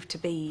might prove to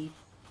be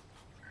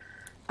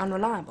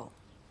unreliable.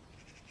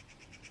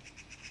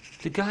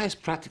 The guy has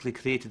practically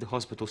created the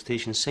hospital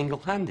station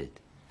single-handed.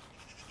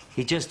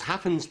 He just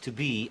happens to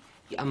be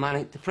a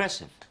manic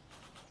depressive.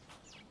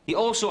 He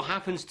also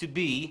happens to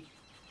be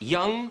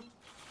young,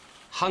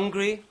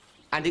 hungry,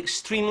 and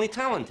extremely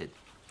talented.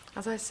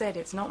 As I said,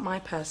 it's not my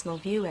personal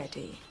view,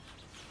 Eddie.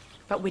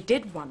 But we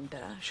did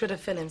wonder, should a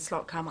fill-in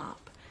slot come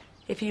up,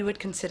 if you would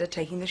consider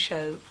taking the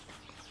show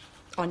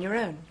on your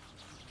own.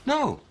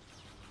 No.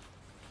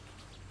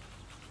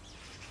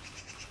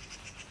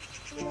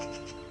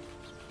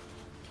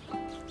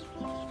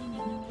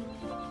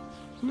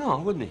 No,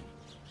 wouldn't he?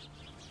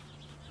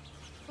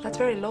 That's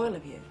very loyal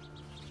of you.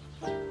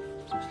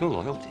 It's no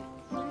loyalty.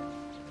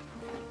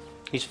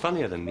 He's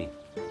funnier than me.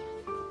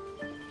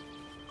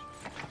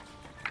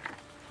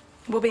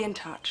 We'll be in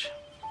touch.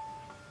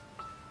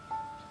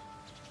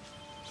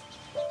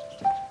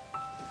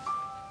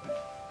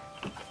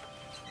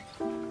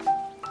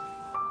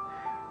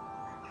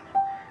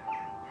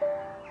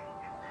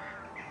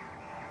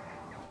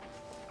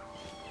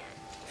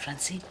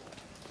 Francine,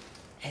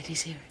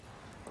 Eddie's here.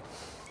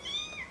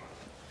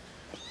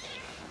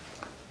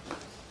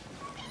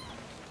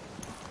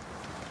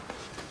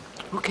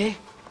 Okay.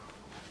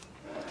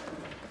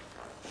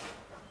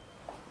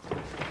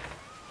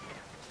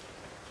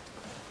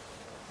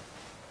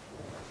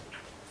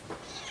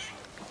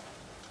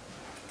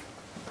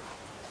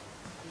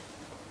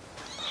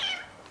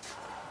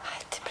 I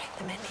had to bring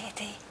them in,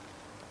 Eddie.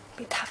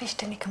 But Tavish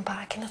didn't come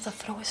back and there's a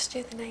frost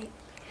through the night.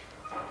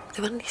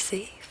 They weren't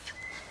safe.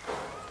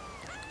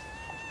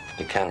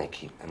 You can't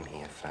keep them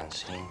here,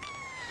 Francine.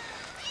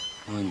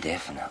 No,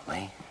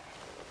 indefinitely.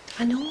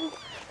 I know,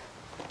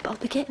 but I'll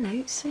be getting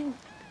out soon.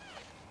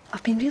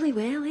 I've been really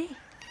well, eh?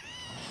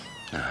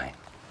 Aye.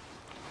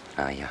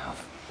 Aye, you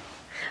have.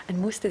 And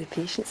most of the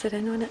patients are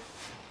in on it.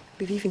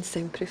 We've even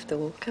soundproofed the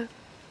locker.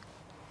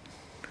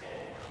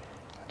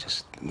 I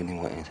just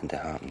wouldn't want anything to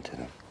happen to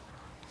them.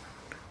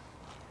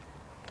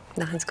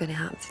 Nothing's going to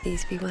happen to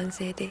these wee ones,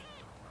 Eddie.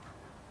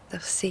 They're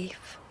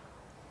safe.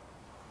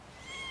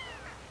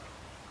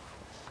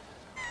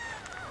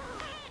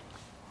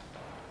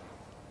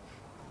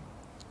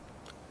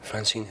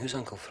 Francine, who's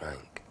Uncle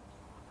Frank?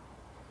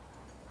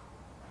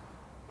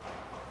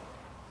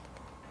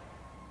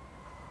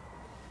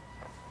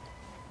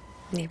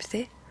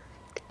 Nobody.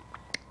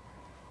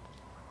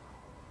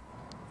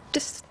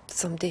 Just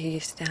somebody who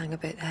used to hang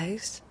about the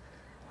house.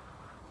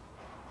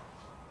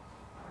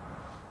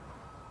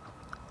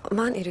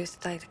 My Auntie Ruth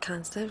died of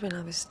cancer when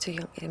I was too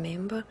young to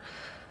remember.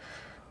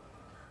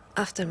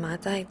 After Ma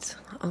died,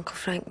 Uncle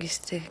Frank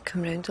used to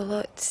come round a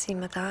lot to see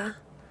my dad.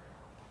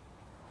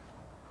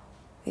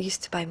 He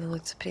used to buy me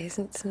loads of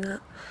presents and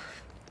that.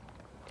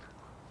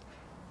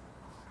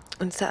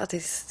 On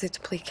Saturdays, they'd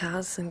play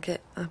cards and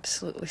get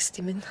absolutely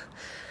steaming.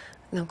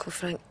 And Uncle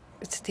Frank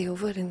would stay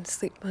over and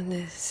sleep on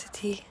the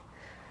settee.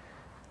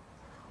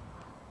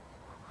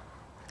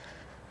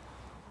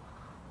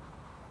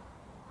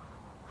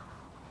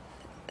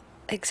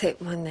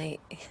 Except one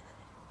night.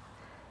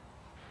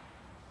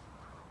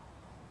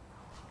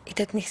 He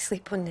didn't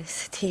sleep on the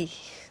settee.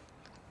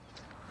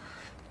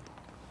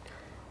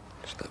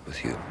 Slept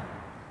with you?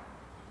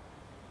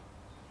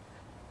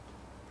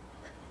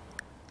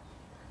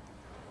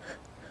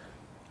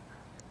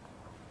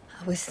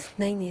 I was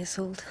 9 years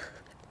old.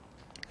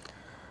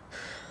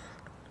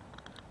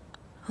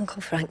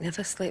 Uncle Frank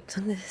never slept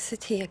on the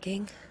settee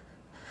again.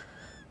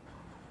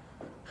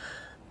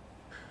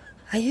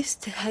 I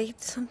used to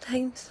hide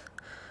sometimes,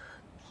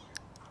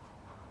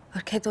 or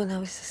kid when I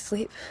was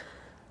asleep.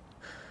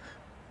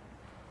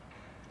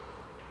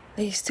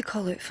 I used to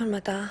call out for my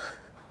dad.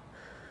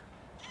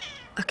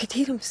 I could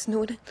hear him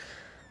snoring,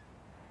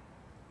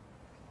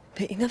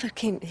 but he never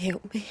came to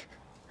help me.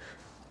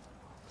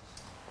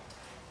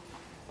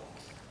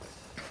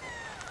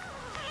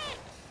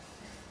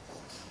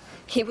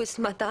 He was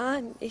my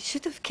dad. He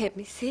should have kept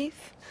me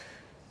safe.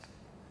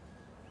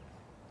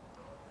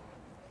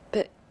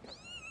 But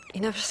he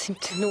never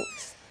seemed to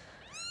notice.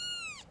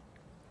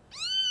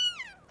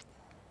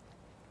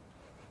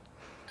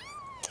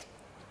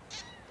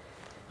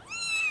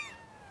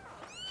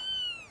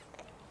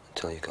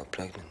 Until you got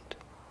pregnant.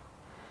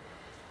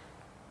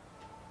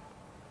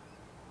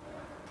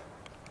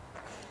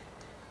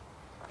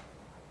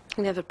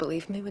 He never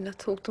believed me when I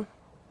told him.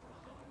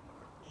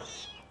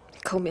 He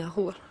called me a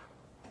whore.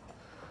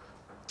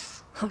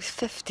 I was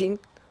 15.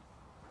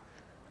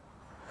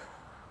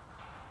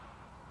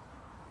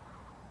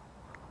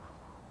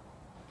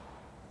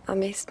 I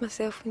messed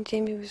myself when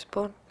Jamie was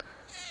born.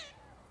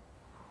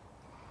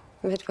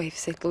 The midwife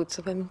said loads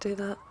of women do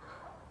that.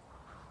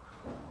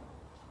 I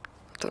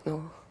don't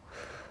know.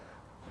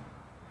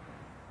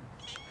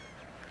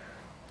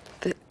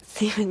 But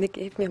see, when they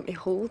gave me my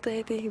whole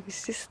daddy, he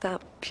was just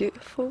that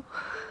beautiful.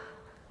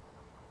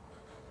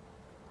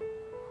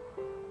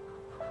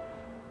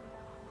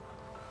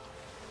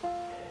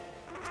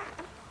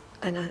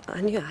 And I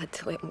knew I had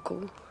to let him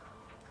go.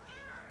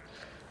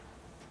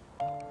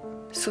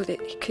 So that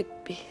he could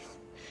be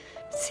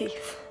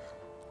safe.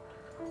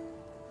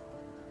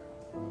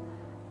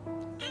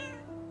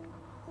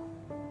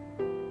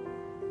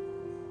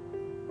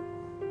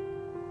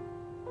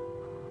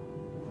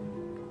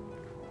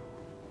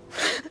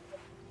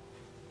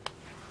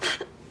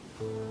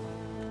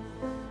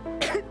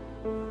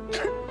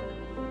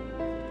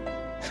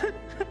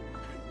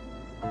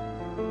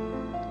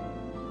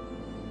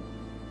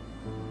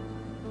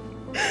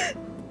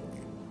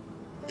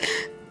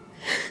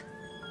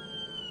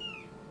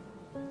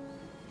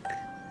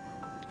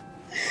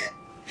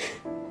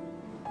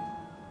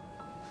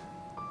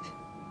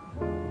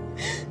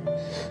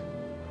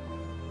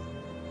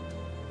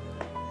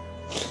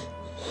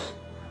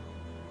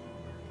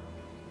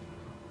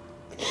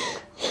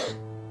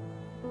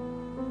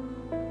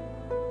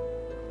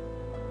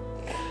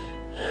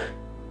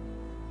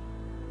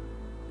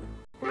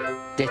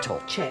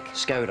 Dettol. Check.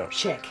 Scourer.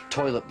 Check.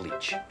 Toilet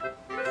bleach.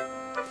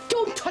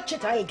 Don't touch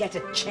it, I get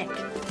a check.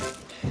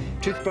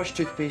 Toothbrush,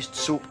 toothpaste,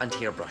 soap and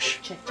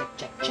hairbrush. Check, check,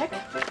 check, check.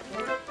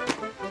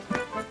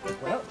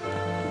 Well,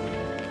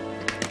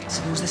 I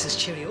suppose this is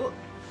cheerio.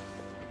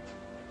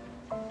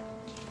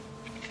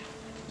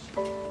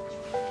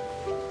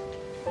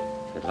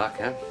 Good luck,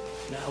 eh?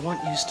 Now, I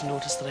want you to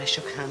notice that I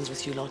shook hands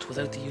with you lot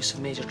without the use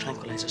of major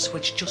tranquilizers,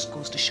 which just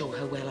goes to show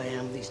how well I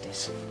am these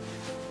days.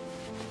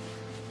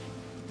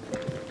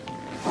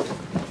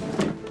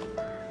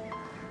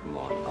 Come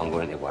on, I'm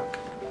going to work.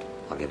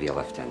 I'll give you a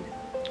lift in.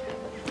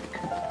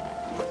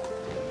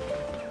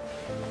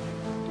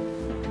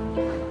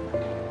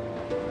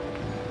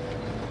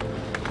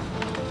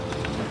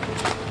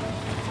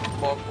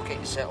 Come on, we'll get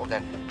you settled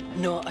in.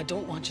 No, I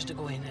don't want you to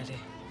go in, Eddie.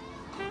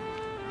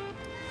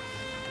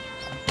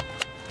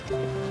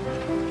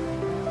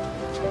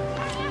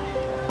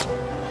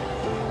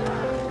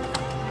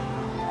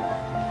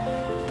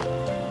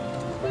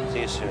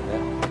 See you soon,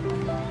 then.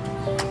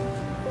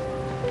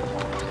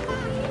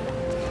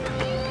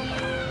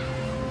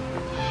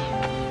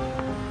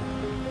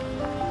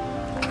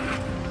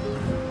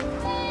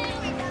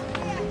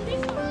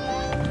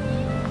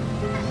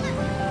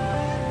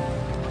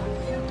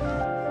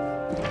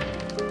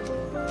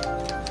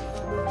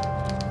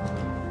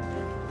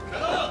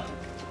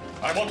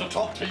 I want to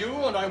talk to you,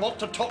 and I want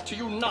to talk to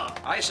you now.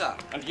 Aye, sir.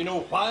 And you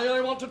know why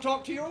I want to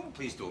talk to you?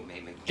 Please don't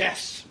make me.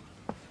 Guess.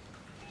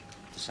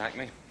 Sack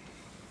me?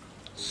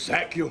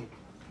 Sack you?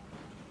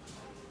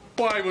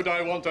 Why would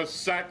I want to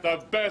sack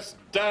the best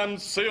damn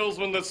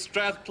salesman the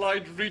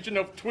Strathclyde region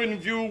of Twin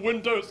View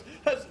Windows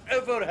has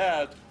ever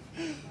had?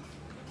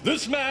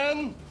 This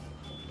man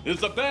is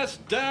the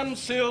best damn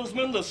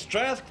salesman the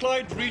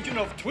Strathclyde region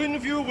of Twin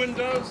View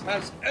Windows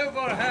has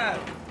ever had.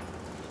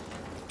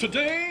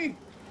 Today,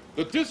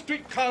 the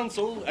District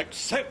Council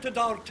accepted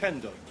our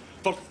tender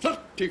for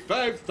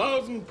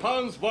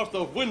 £35,000 worth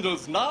of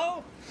windows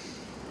now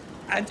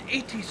and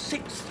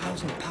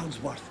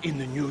 £86,000 worth in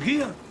the new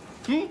year.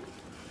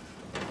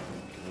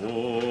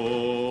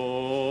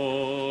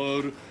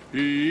 For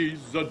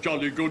he's a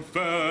jolly good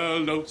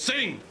fellow.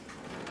 Sing!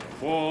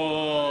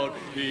 For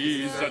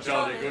he's a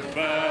jolly good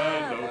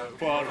fellow,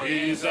 for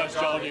he's a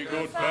jolly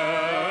good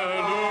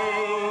fellow,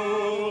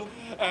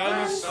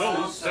 and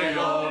so say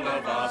all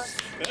of us.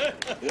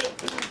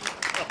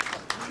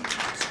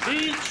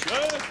 Speech,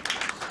 eh?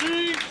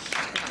 Speech!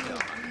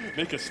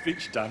 Make a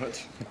speech, damn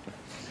it.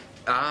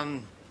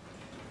 I'd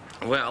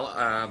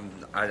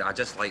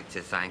just like to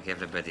thank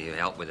everybody who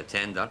helped with the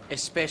tender.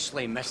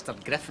 Especially Mr.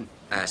 Griffin.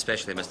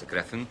 Especially Mr.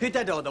 Griffin. Who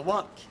did all the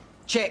work?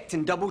 Checked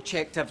and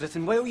double-checked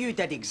everything while you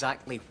did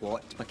exactly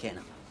what,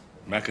 McKenna?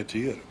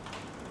 McAteer.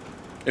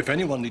 If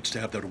anyone needs to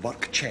have their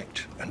work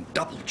checked and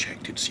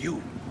double-checked, it's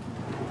you.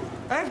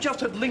 I've just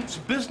had Link's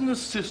business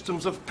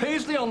systems of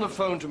Paisley on the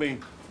phone to me.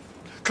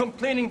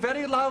 complaining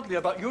very loudly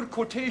about your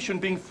quotation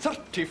being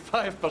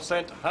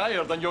 35%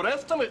 higher than your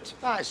estimate.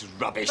 That's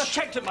rubbish. I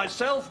checked it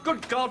myself.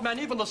 Good God, man,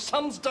 even the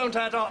sums don't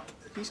add up.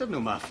 These are no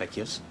my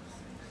figures.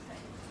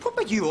 What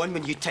were you on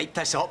when you typed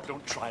this up?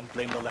 Don't try and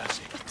blame the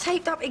lassie. I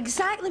typed up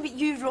exactly what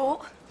you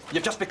wrote.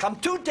 You've just become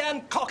too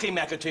damn cocky,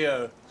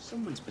 McAteer.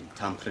 Someone's been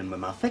tampering with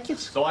my figures.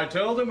 So I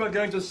told them we're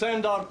going to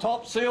send our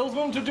top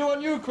salesman to do a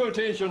new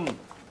quotation.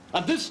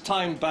 And this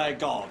time, by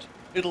God,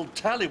 it'll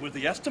tally with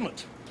the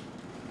estimate.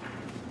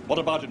 What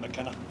about it,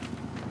 McKenna?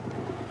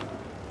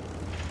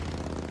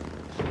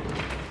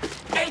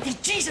 Eddie,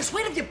 Jesus,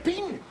 where have you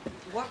been?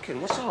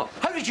 Working, what's up?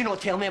 How did you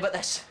not tell me about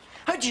this?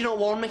 How did you not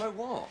warn me? About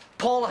what?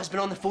 Paula has been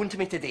on the phone to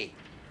me today.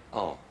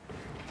 Oh.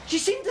 She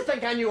seemed to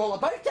think I knew all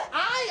about it.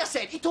 Aye, I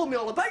said, he told me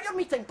all about your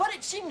meeting, but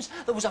it seems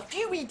there was a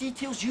few wee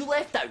details you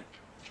left out.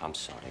 I'm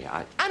sorry,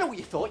 I know what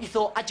you thought. You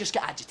thought I'd just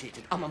get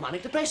agitated. I'm a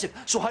manic depressive,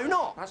 so how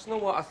not? That's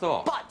not what I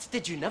thought. But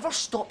did you never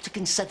stop to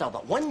consider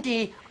that one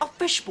day a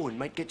fishbone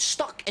might get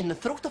stuck in the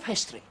throat of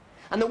history,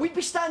 and that we'd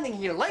be standing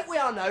here like we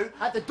are now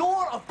at the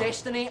door of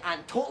destiny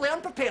and totally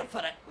unprepared for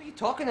it? What are you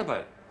talking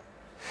about?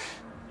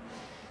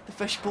 The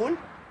fishbone?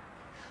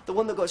 The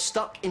one that got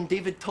stuck in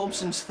David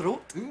Thompson's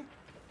throat?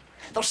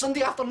 Their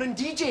Sunday afternoon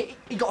DJ,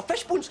 he got a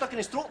fishbone stuck in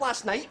his throat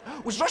last night,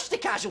 was rushed to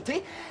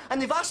casualty, and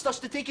they've asked us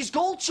to take his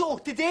gold show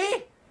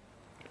today.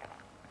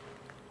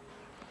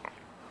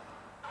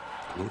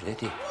 Not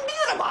ready.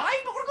 Neither am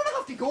I, but we're going to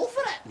have to go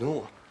for it.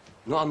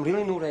 No, I'm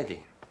really not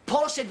ready.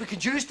 Paula said we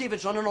could use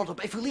David's running order,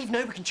 but if we leave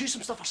now, we can choose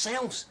some stuff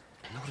ourselves.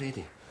 I'm not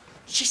ready.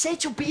 She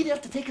said she'll be there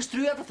to take us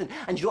through everything,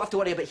 and you don't have to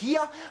worry about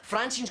here.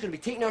 Francine's going to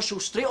be taking our show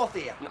straight off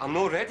the air. I'm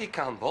not ready,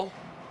 Campbell.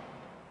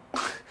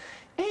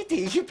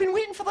 Eddie, you've been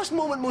waiting for this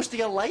moment most of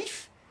your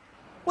life.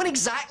 When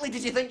exactly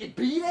did you think you'd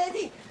be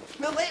ready?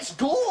 Now let's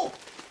go!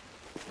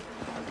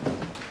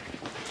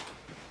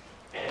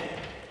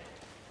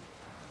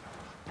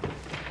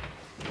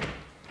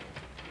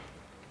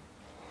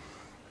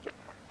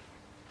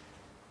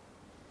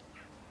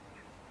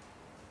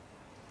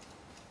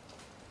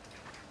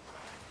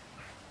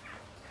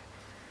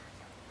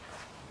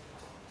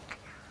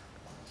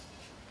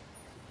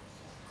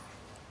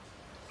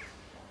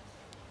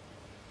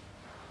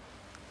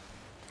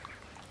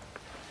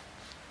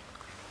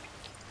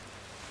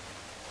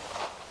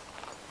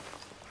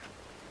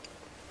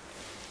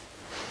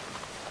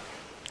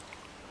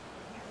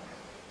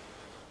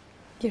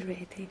 You're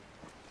ready.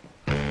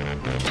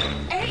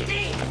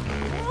 Eddie!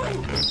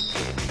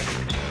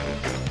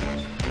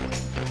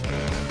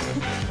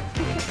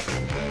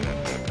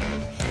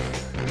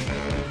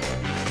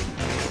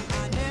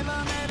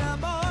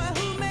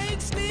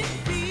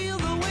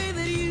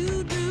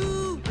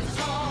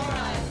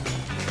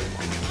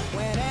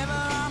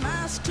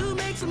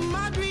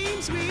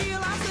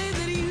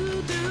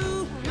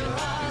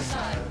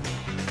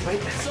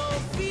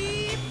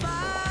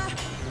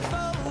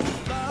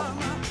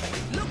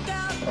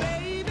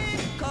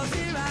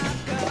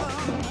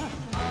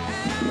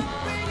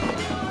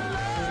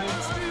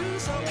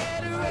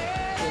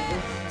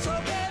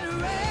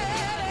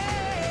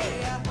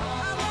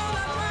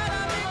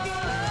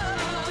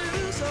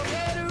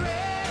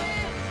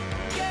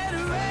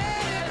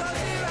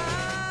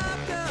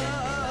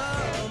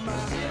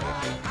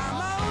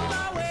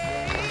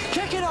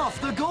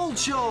 The Gold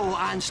Show,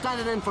 and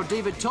standing in for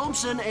David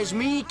Thompson is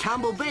me,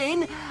 Campbell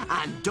Bain,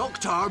 and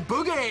Dr.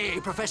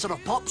 Boogie, Professor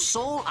of Pop,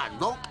 Soul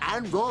and Rock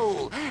and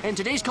Roll. In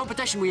today's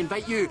competition, we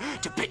invite you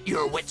to pit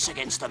your wits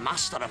against the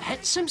master of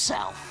hits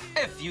himself.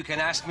 If you can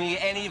ask me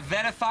any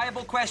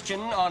verifiable question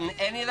on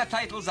any of the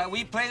titles that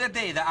we play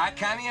today that I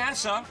can't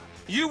answer,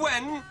 you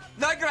win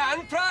the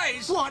grand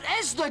prize! What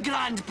is the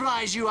grand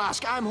prize, you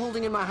ask? I'm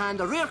holding in my hand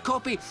a rare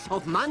copy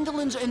of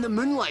Mandolins in the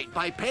Moonlight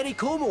by Perry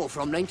Como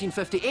from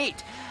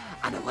 1958.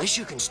 And unless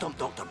you can stump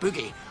Dr.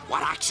 Boogie, we're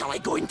actually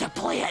going to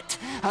play it.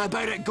 How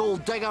about it,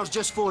 gold diggers?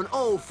 Just phone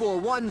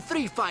 041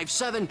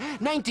 357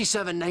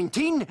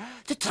 9719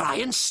 to try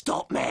and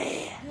stop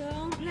me.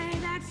 Don't play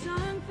that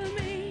song for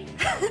me,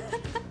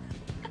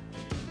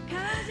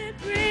 'cause it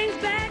brings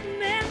back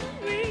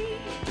memories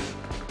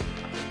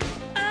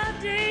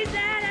of days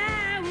that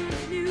I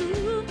was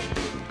new,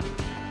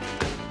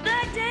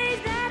 the days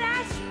that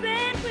I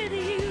spent with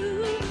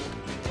you.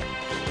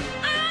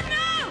 Oh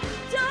no,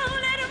 don't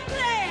let them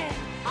play.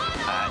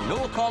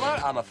 No caller,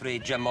 I'm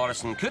afraid Jim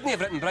Morrison couldn't have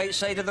written Bright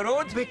Side of the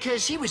Road.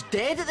 Because he was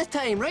dead at the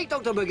time, right,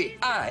 Dr. Boogie?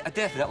 Aye, a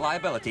definite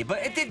liability, but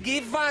it did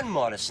give Van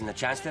Morrison the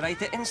chance to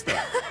write it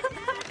instead.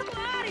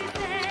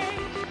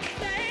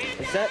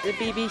 Is that the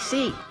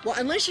BBC? Well,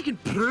 unless you can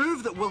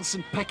prove that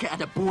Wilson Pickett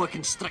had a boa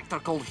constrictor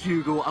called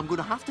Hugo, I'm going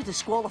to have to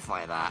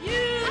disqualify that. You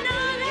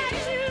know that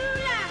you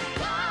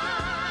like,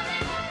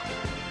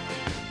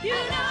 you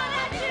know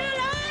that you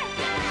like,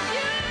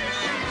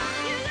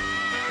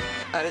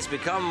 And it's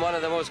become one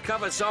of the most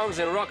covered songs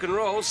in rock and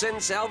roll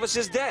since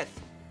Elvis's death.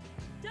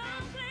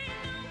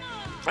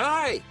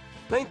 Aye,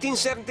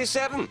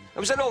 1977. It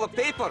was in all the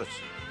papers.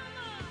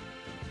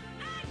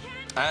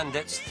 And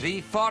it's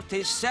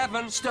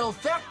 3:47. Still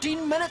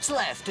 13 minutes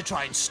left to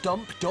try and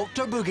stump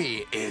Dr.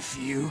 Boogie, if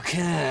you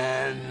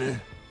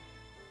can.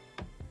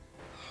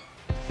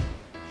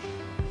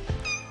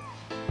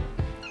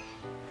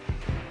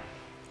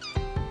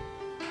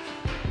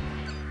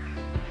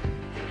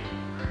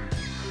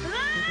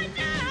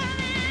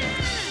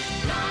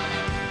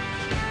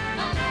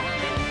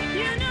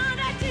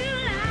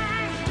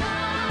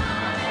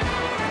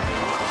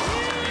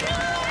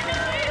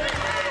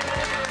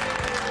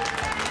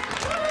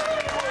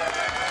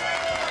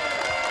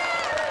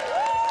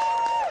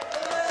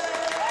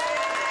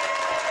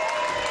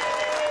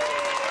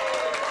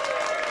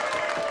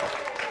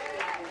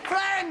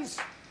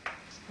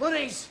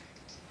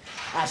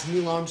 As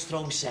Neil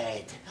Armstrong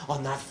said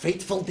on that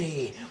fateful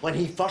day when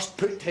he first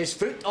put his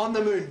foot on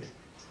the moon,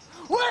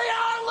 we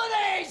are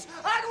Linneys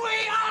and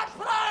we are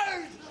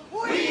proud!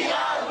 We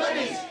are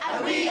Linneys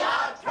and we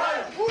are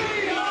proud!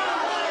 We are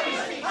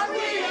Linneys and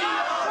we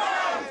are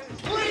proud!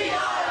 We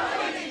are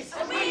Linneys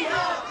and we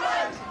are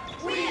proud!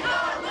 We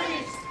are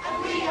Linneys and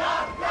we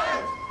are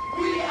proud!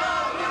 We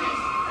are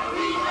Linneys and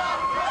we are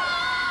proud!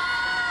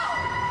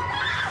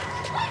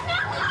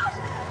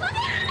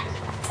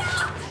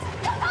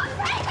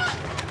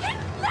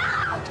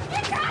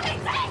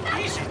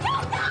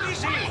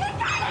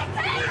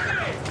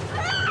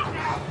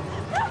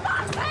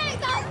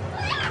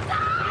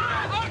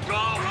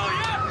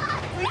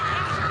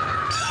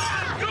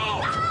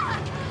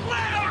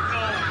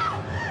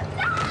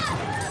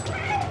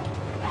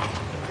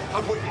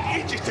 I've waited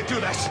ages to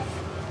do this.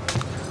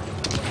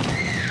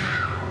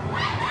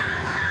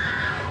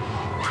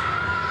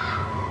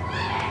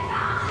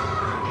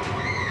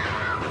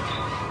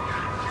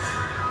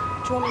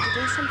 Do you want me to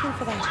do something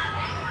for that?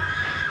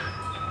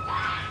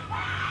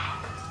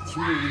 Do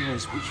you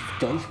realise what you've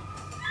done?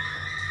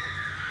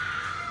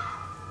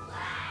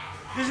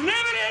 Does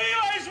nobody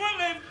realise what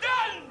they've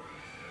done?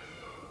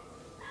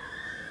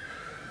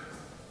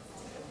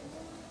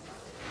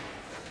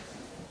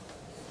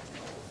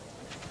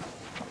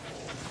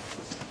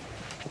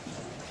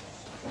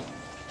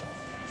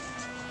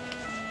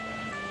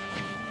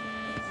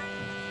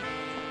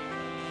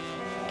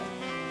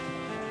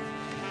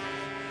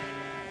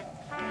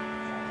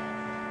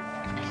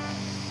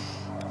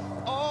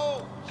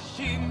 Oh,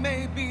 she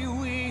may be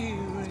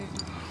weary.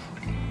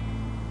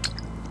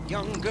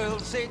 Young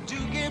girls say to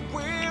get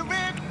weary,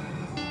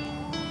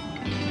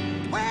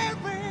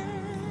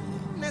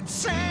 wearing that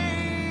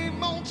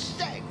same old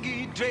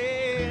shaggy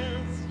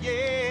dress,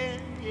 yeah,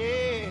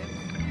 yeah.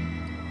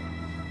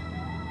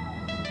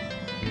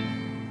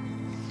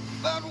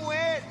 But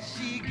when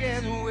she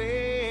gets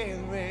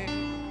weary,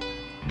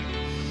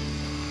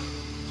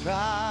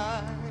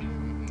 try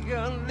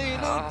a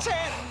little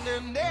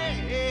tenderness,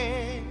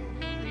 yeah.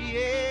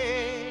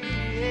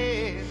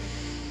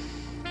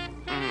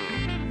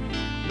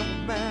 No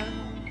matter.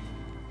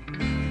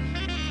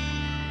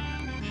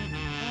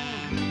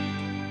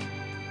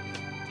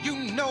 You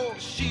know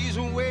she's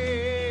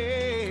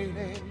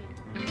waiting,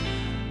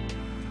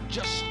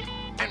 just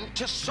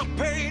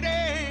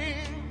anticipating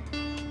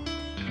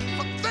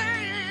for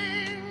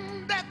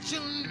things that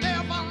you'll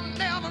never,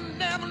 never,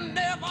 never,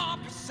 never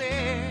be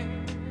said,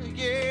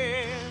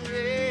 yeah,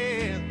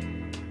 yeah.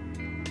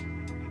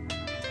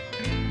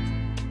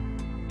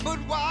 But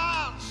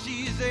while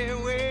she's there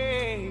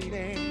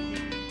waiting,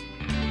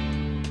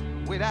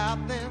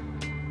 without them,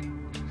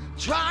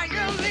 try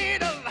a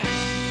little